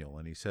Nathanael,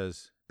 and he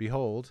says,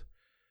 "Behold,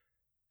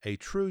 a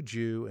true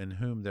Jew in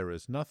whom there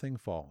is nothing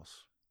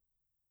false."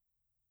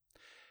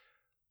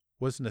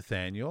 Was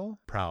Nathanael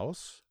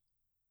Prouse?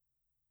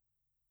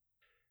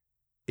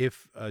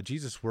 If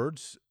Jesus'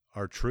 words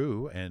are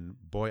true, and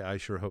boy, I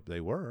sure hope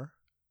they were,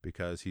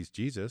 because he's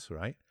Jesus,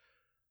 right?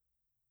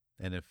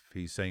 And if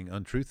he's saying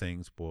untrue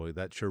things, boy,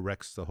 that sure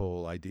wrecks the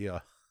whole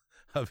idea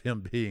of him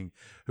being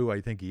who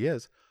I think he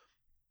is.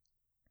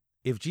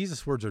 If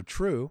Jesus' words are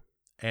true,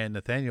 and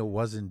Nathanael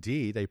was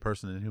indeed a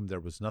person in whom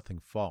there was nothing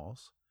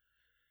false,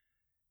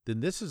 then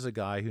this is a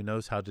guy who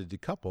knows how to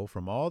decouple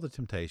from all the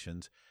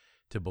temptations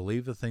to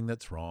believe the thing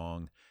that's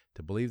wrong,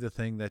 to believe the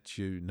thing that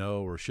you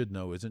know or should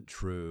know isn't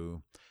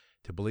true,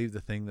 to believe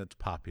the thing that's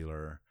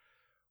popular,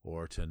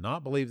 or to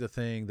not believe the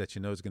thing that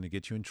you know is going to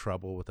get you in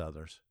trouble with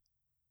others.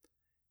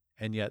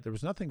 And yet there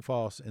was nothing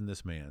false in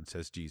this man,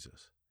 says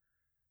Jesus.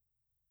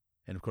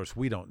 And of course,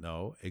 we don't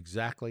know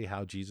exactly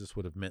how Jesus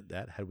would have meant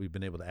that had we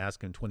been able to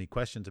ask him 20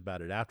 questions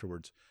about it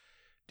afterwards.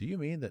 Do you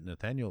mean that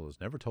Nathanael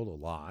has never told a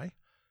lie?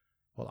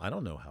 Well, I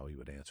don't know how he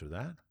would answer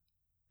that.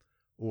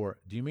 Or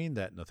do you mean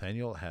that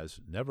Nathanael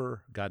has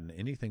never gotten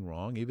anything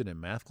wrong, even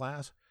in math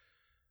class?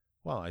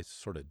 Well, I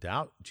sort of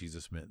doubt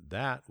Jesus meant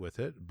that with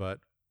it, but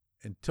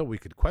until we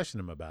could question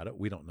him about it,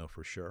 we don't know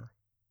for sure.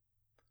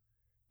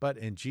 But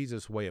in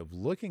Jesus' way of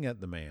looking at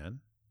the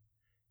man,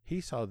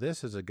 he saw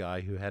this as a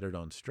guy who had it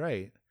on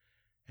straight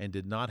and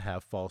did not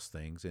have false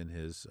things in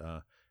his,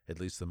 at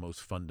least the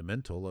most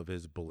fundamental of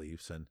his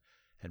beliefs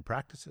and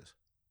practices.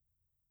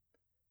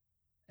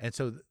 And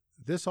so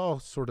this all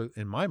sort of,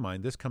 in my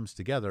mind, this comes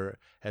together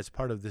as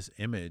part of this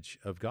image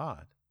of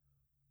God,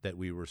 that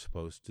we were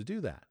supposed to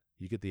do that.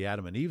 You get the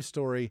Adam and Eve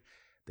story.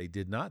 They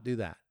did not do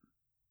that.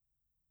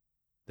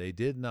 They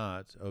did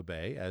not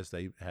obey as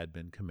they had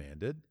been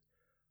commanded.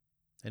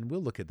 And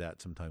we'll look at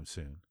that sometime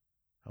soon.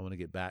 I want to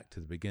get back to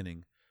the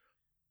beginning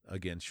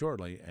again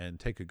shortly and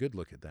take a good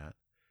look at that.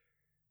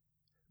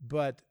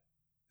 But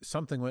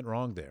something went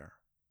wrong there,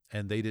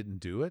 and they didn't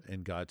do it,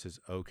 and God says,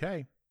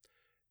 okay,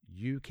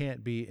 you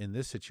can't be in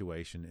this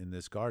situation in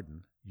this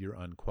garden. You're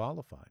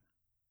unqualified.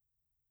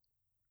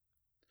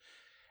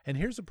 And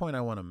here's a point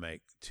I want to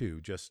make, too,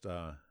 just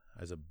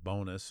as a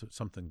bonus,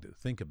 something to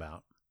think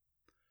about.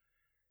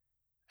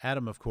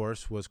 Adam, of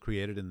course, was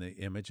created in the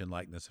image and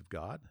likeness of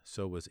God.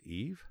 So was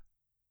Eve.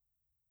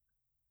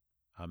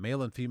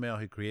 Male and female,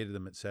 he created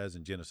them, it says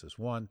in Genesis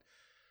 1.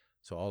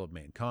 So all of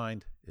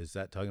mankind. Is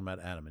that talking about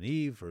Adam and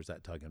Eve, or is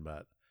that talking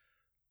about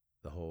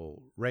the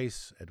whole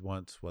race at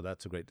once? Well,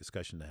 that's a great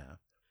discussion to have.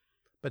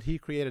 But he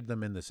created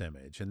them in this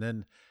image. And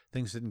then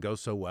things didn't go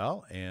so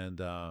well. And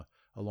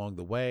along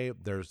the way,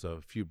 there's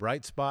a few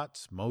bright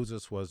spots.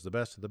 Moses was the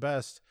best of the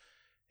best.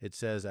 It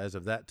says, as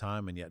of that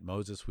time, and yet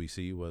Moses, we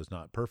see, was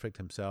not perfect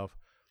himself.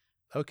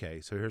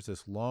 Okay, so here's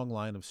this long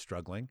line of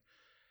struggling.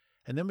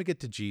 And then we get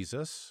to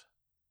Jesus,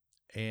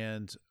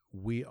 and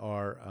we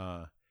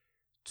are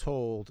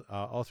told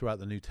all throughout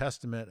the New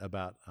Testament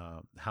about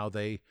how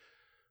they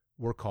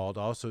were called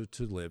also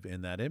to live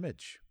in that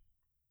image.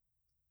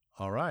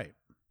 All right.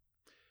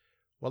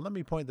 Well, let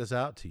me point this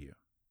out to you.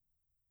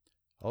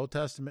 Old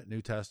Testament,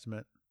 New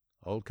Testament,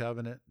 Old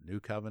Covenant,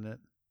 New Covenant.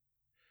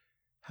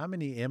 How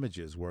many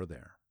images were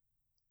there?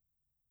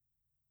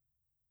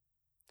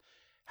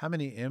 How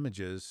many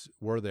images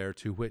were there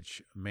to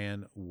which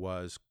man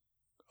was,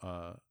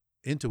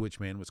 into which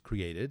man was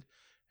created,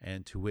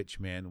 and to which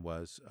man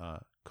was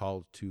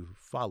called to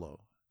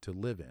follow, to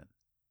live in?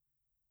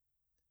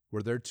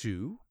 Were there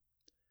two?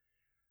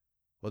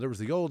 Well, there was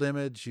the old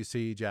image, you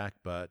see, Jack,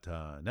 but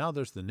now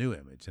there's the new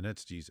image, and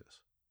it's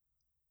Jesus.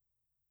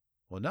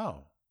 Well,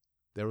 no,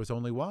 there was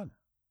only one.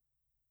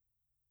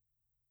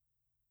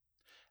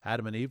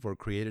 Adam and Eve were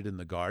created in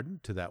the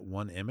garden to that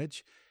one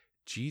image.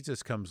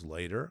 Jesus comes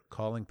later,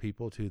 calling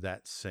people to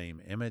that same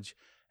image,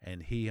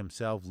 and he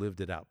himself lived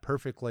it out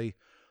perfectly.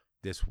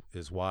 This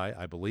is why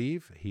I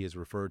believe he is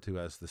referred to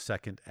as the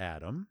second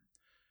Adam,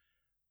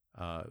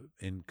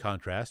 in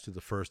contrast to the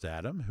first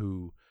Adam,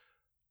 who,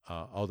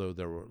 although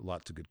there were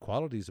lots of good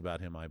qualities about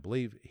him, I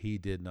believe he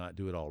did not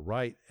do it all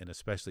right, and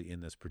especially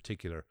in this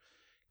particular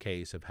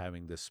case of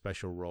having this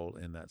special role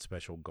in that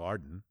special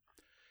garden,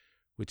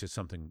 which is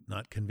something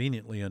not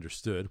conveniently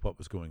understood what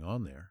was going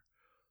on there.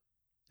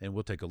 And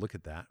we'll take a look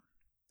at that.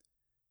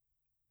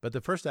 But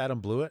the first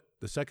Adam blew it.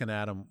 The second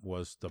Adam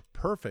was the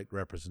perfect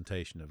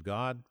representation of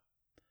God.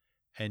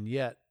 And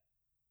yet,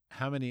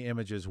 how many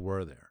images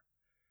were there?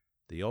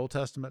 The Old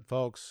Testament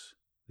folks,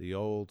 the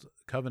Old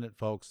Covenant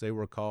folks, they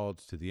were called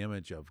to the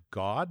image of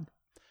God,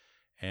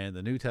 and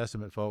the New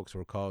Testament folks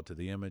were called to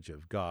the image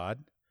of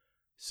God.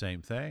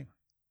 Same thing.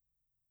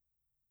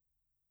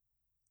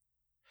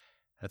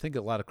 I think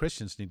a lot of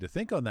Christians need to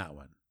think on that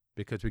one,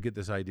 because we get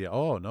this idea,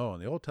 oh, no, in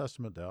the Old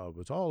Testament, it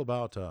was all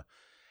about,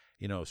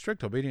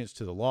 strict obedience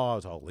to the law. It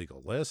was all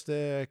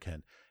legalistic,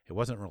 and it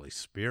wasn't really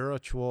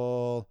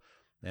spiritual,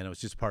 and it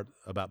was just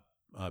about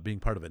being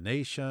part of a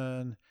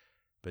nation,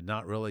 but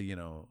not really,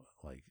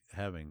 like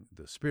having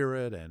the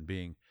Spirit and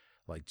being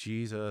like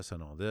Jesus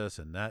and all this,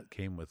 and that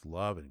came with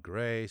love and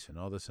grace and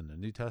all this in the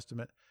New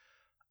Testament.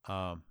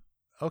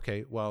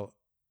 Okay, well,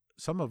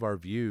 some of our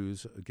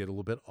views get a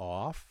little bit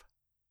off,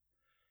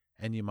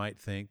 and you might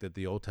think that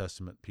the Old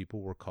Testament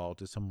people were called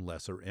to some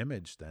lesser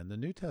image than the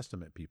New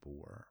Testament people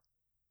were.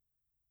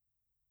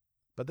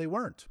 But they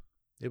weren't.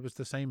 It was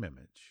the same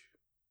image.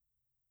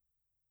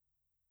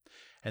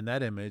 And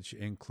that image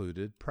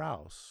included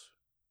praos,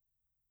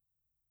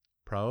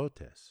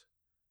 praotes,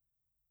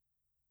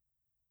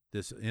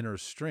 this inner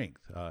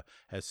strength.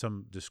 As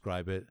some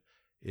describe it,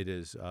 it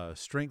is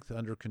strength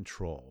under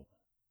control.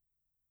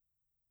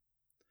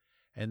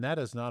 And that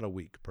is not a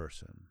weak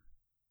person.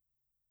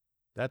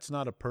 That's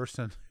not a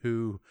person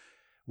who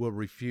will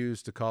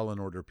refuse to call and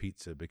order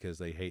pizza because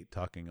they hate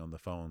talking on the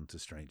phone to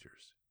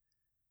strangers.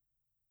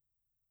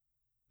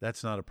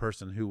 That's not a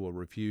person who will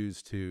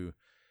refuse to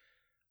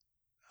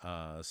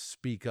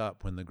speak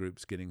up when the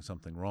group's getting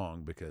something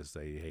wrong because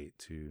they hate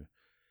to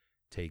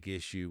take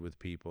issue with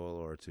people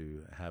or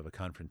to have a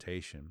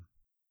confrontation,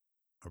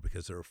 or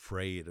because they're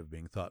afraid of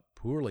being thought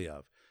poorly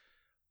of.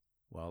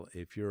 Well,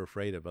 if you're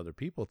afraid of other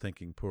people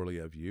thinking poorly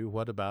of you,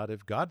 what about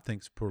if God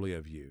thinks poorly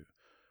of you?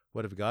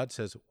 What if God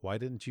says, why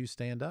didn't you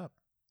stand up?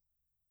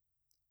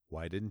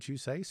 Why didn't you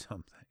say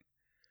something?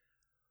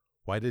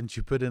 Why didn't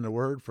you put in a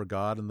word for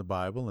God and the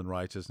Bible and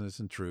righteousness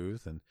and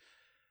truth and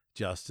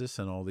justice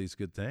and all these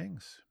good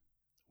things?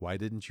 Why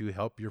didn't you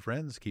help your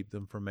friends keep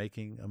them from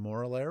making a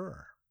moral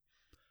error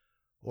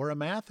or a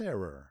math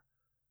error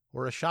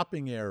or a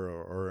shopping error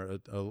or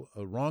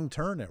a wrong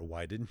turn error?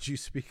 Why didn't you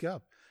speak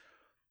up?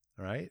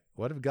 All right?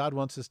 What if God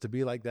wants us to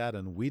be like that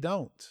and we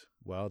don't?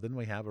 Well, then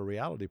we have a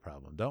reality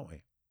problem, don't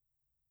we?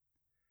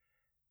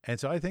 And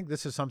so I think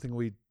this is something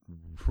we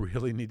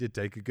really need to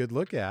take a good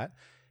look at,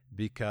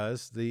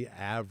 because the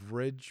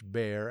average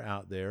bear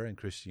out there in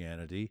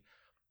Christianity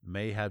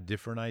may have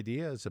different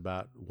ideas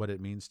about what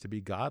it means to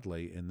be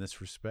godly in this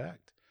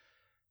respect.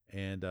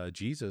 And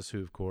Jesus,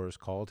 who of course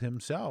called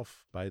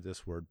himself by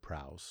this word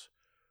praus,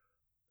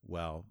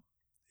 well,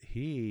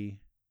 he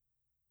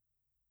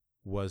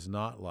was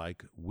not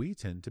like we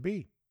tend to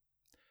be.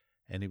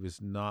 And he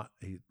was not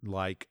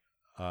like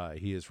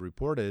he is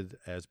reported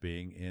as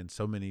being in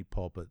so many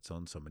pulpits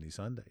on so many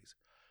Sundays.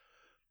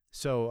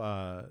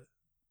 So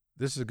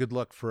this is a good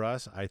look for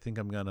us. I think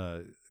I'm going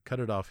to cut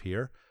it off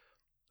here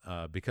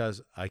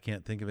because I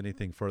can't think of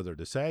anything further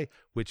to say,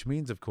 which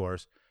means, of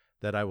course,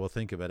 that I will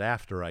think of it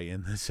after I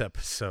end this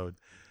episode.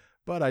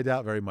 But I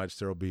doubt very much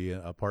there will be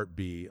a part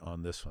B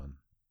on this one.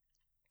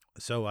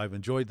 So I've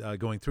enjoyed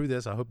going through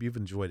this. I hope you've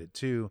enjoyed it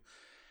too.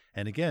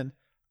 And again,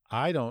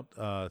 I don't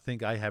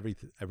think I have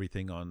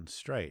everything on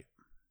straight.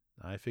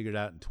 I figured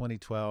out in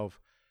 2012,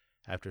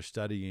 after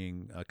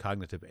studying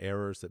cognitive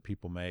errors that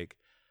people make,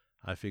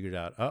 I figured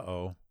out,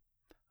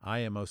 I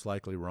am most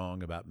likely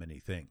wrong about many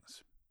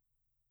things.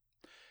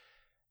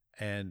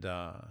 And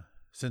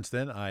since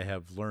then, I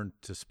have learned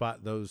to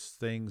spot those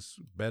things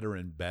better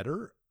and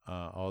better,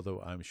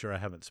 although I'm sure I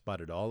haven't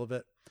spotted all of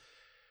it.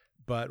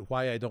 But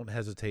why I don't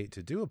hesitate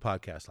to do a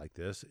podcast like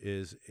this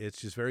is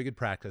it's just very good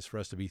practice for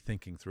us to be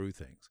thinking through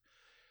things.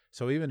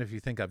 So even if you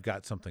think I've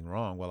got something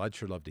wrong, well, I'd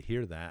sure love to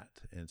hear that,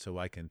 and so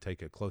I can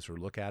take a closer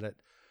look at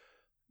it.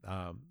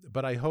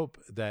 But I hope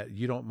that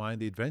you don't mind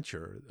the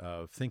adventure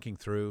of thinking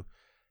through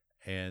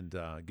and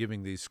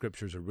giving these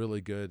scriptures a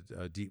really good,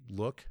 deep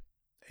look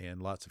and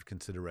lots of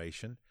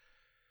consideration.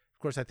 Of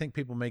course, I think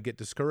people may get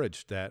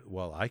discouraged that,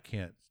 well, I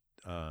can't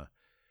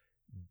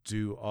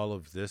do all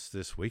of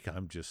this week.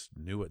 I'm just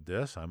new at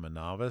this. I'm a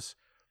novice.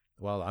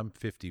 Well, I'm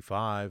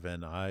 55,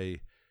 and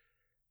I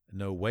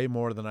know way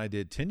more than I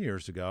did 10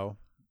 years ago,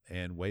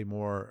 and way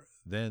more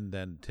then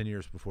than 10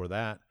 years before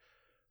that.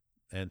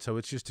 And so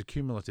it's just a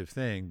cumulative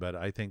thing, but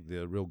I think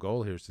the real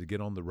goal here is to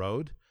get on the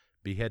road,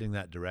 be heading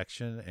that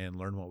direction, and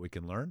learn what we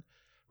can learn,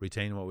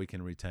 retain what we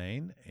can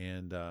retain,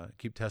 and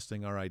keep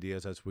testing our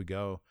ideas as we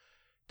go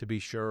to be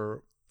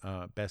sure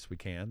best we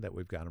can that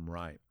we've got them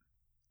right.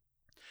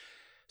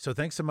 So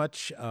thanks so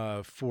much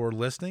for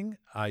listening.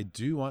 I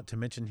do want to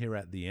mention here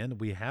at the end,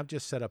 we have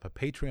just set up a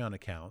Patreon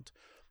account.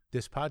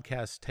 This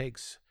podcast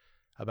takes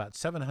about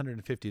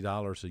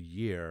 $750 a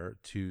year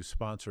to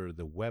sponsor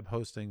the web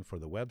hosting for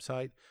the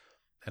website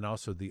and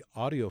also the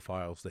audio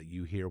files that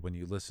you hear when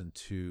you listen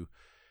to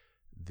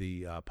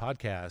the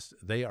podcast.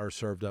 They are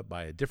served up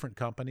by a different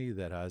company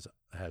that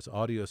has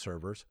audio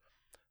servers,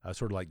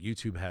 sort of like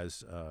YouTube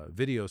has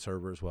video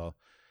servers. Well,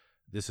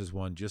 this is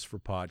one just for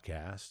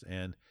podcasts.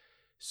 And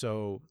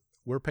so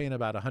we're paying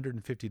about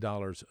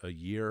 $150 a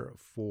year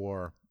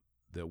for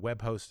the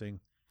web hosting.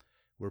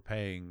 We're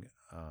paying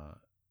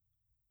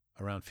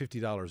around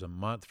 $50 a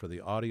month for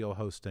the audio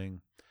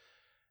hosting.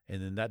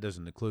 And then that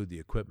doesn't include the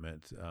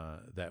equipment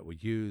that we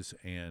use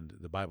and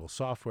the Bible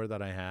software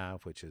that I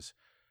have, which is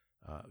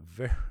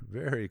very,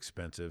 very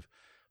expensive.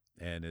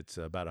 And it's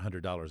about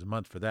 $100 a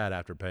month for that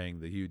after paying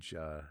the huge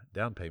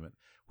down payment,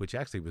 which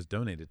actually was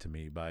donated to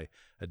me by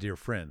a dear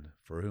friend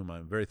for whom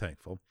I'm very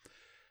thankful.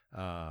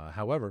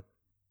 However,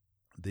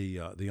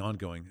 the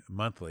ongoing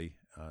monthly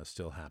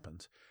still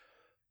happens.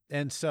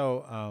 And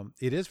so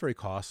it is very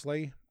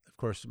costly. Of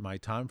course, my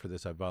time for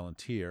this, I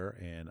volunteer,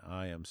 and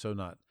I am so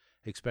not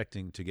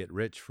expecting to get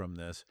rich from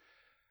this,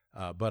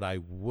 but I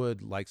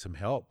would like some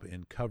help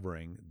in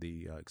covering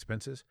the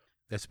expenses,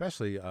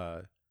 especially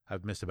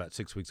I've missed about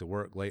 6 weeks of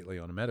work lately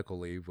on a medical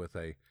leave with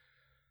a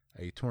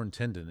torn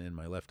tendon in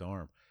my left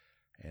arm.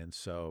 And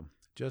so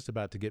just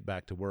about to get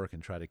back to work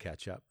and try to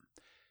catch up.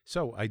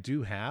 So I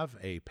do have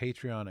a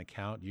Patreon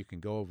account. You can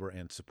go over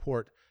and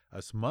support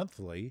us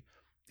monthly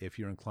if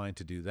you're inclined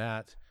to do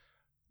that.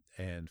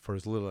 And for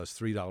as little as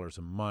 $3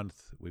 a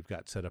month, we've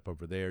got set up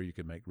over there. You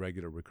can make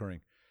regular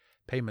recurring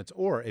payments.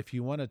 Or if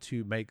you wanted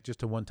to make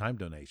just a one-time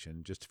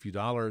donation, just a few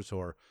dollars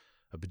or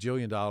a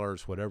bajillion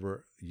dollars,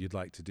 whatever you'd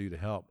like to do to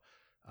help,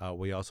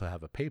 we also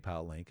have a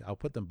PayPal link. I'll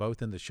put them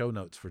both in the show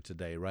notes for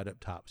today right up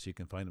top so you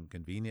can find them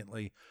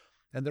conveniently.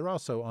 And they're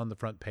also on the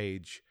front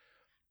page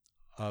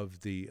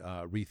of the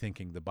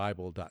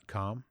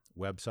rethinkingthebible.com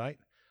website.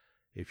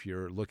 If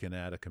you're looking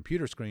at a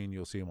computer screen,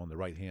 you'll see them on the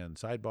right-hand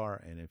sidebar.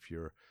 And if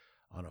you're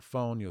on a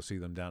phone, you'll see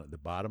them down at the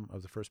bottom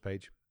of the first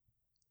page.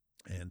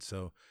 And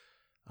so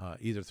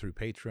either through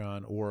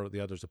Patreon or the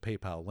other's a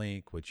PayPal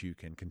link, which you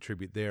can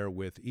contribute there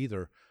with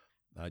either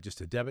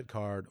just a debit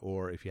card,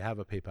 or if you have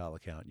a PayPal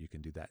account, you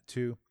can do that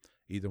too.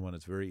 Either one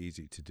is very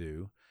easy to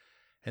do.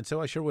 And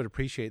so I sure would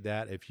appreciate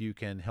that if you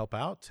can help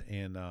out.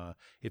 And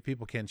if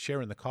people can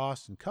share in the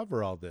cost and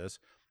cover all this,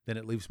 then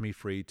it leaves me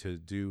free to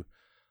do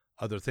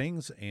other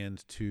things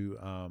and to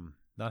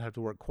not have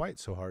to work quite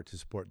so hard to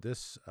support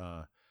this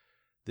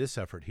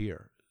effort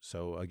here.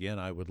 So again,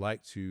 I would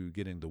like to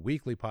get into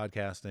weekly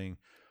podcasting,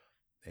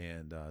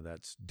 and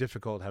that's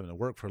difficult having to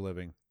work for a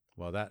living.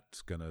 Well,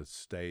 that's going to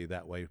stay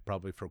that way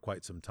probably for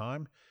quite some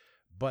time.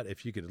 But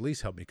if you could at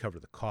least help me cover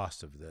the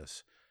cost of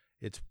this,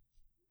 it's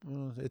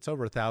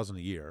over $1,000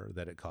 a year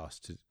that it costs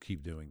to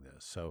keep doing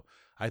this. So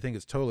I think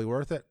it's totally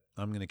worth it.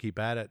 I'm going to keep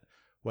at it,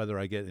 whether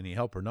I get any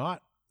help or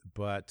not.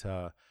 But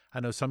I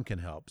know some can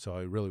help, so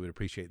I really would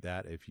appreciate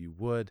that if you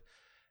would.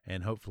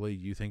 And hopefully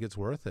you think it's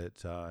worth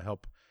it.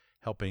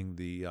 Helping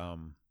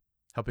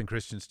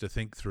Christians to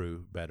think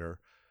through better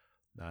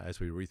as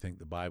we rethink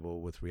the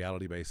Bible with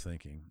reality-based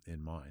thinking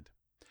in mind.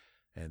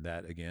 And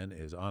that, again,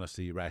 is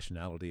honesty,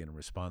 rationality, and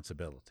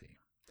responsibility.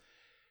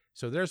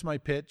 So there's my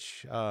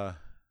pitch.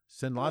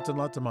 Send lots and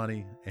lots of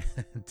money,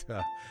 and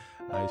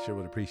I sure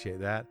would appreciate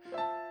that.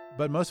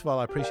 But most of all,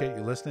 I appreciate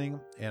you listening,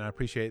 and I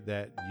appreciate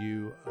that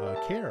you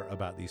care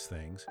about these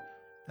things.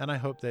 And I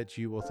hope that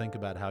you will think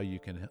about how you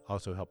can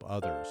also help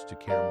others to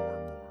care more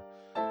and more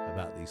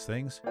about these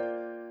things.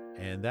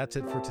 And that's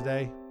it for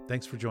today.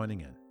 Thanks for joining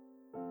in.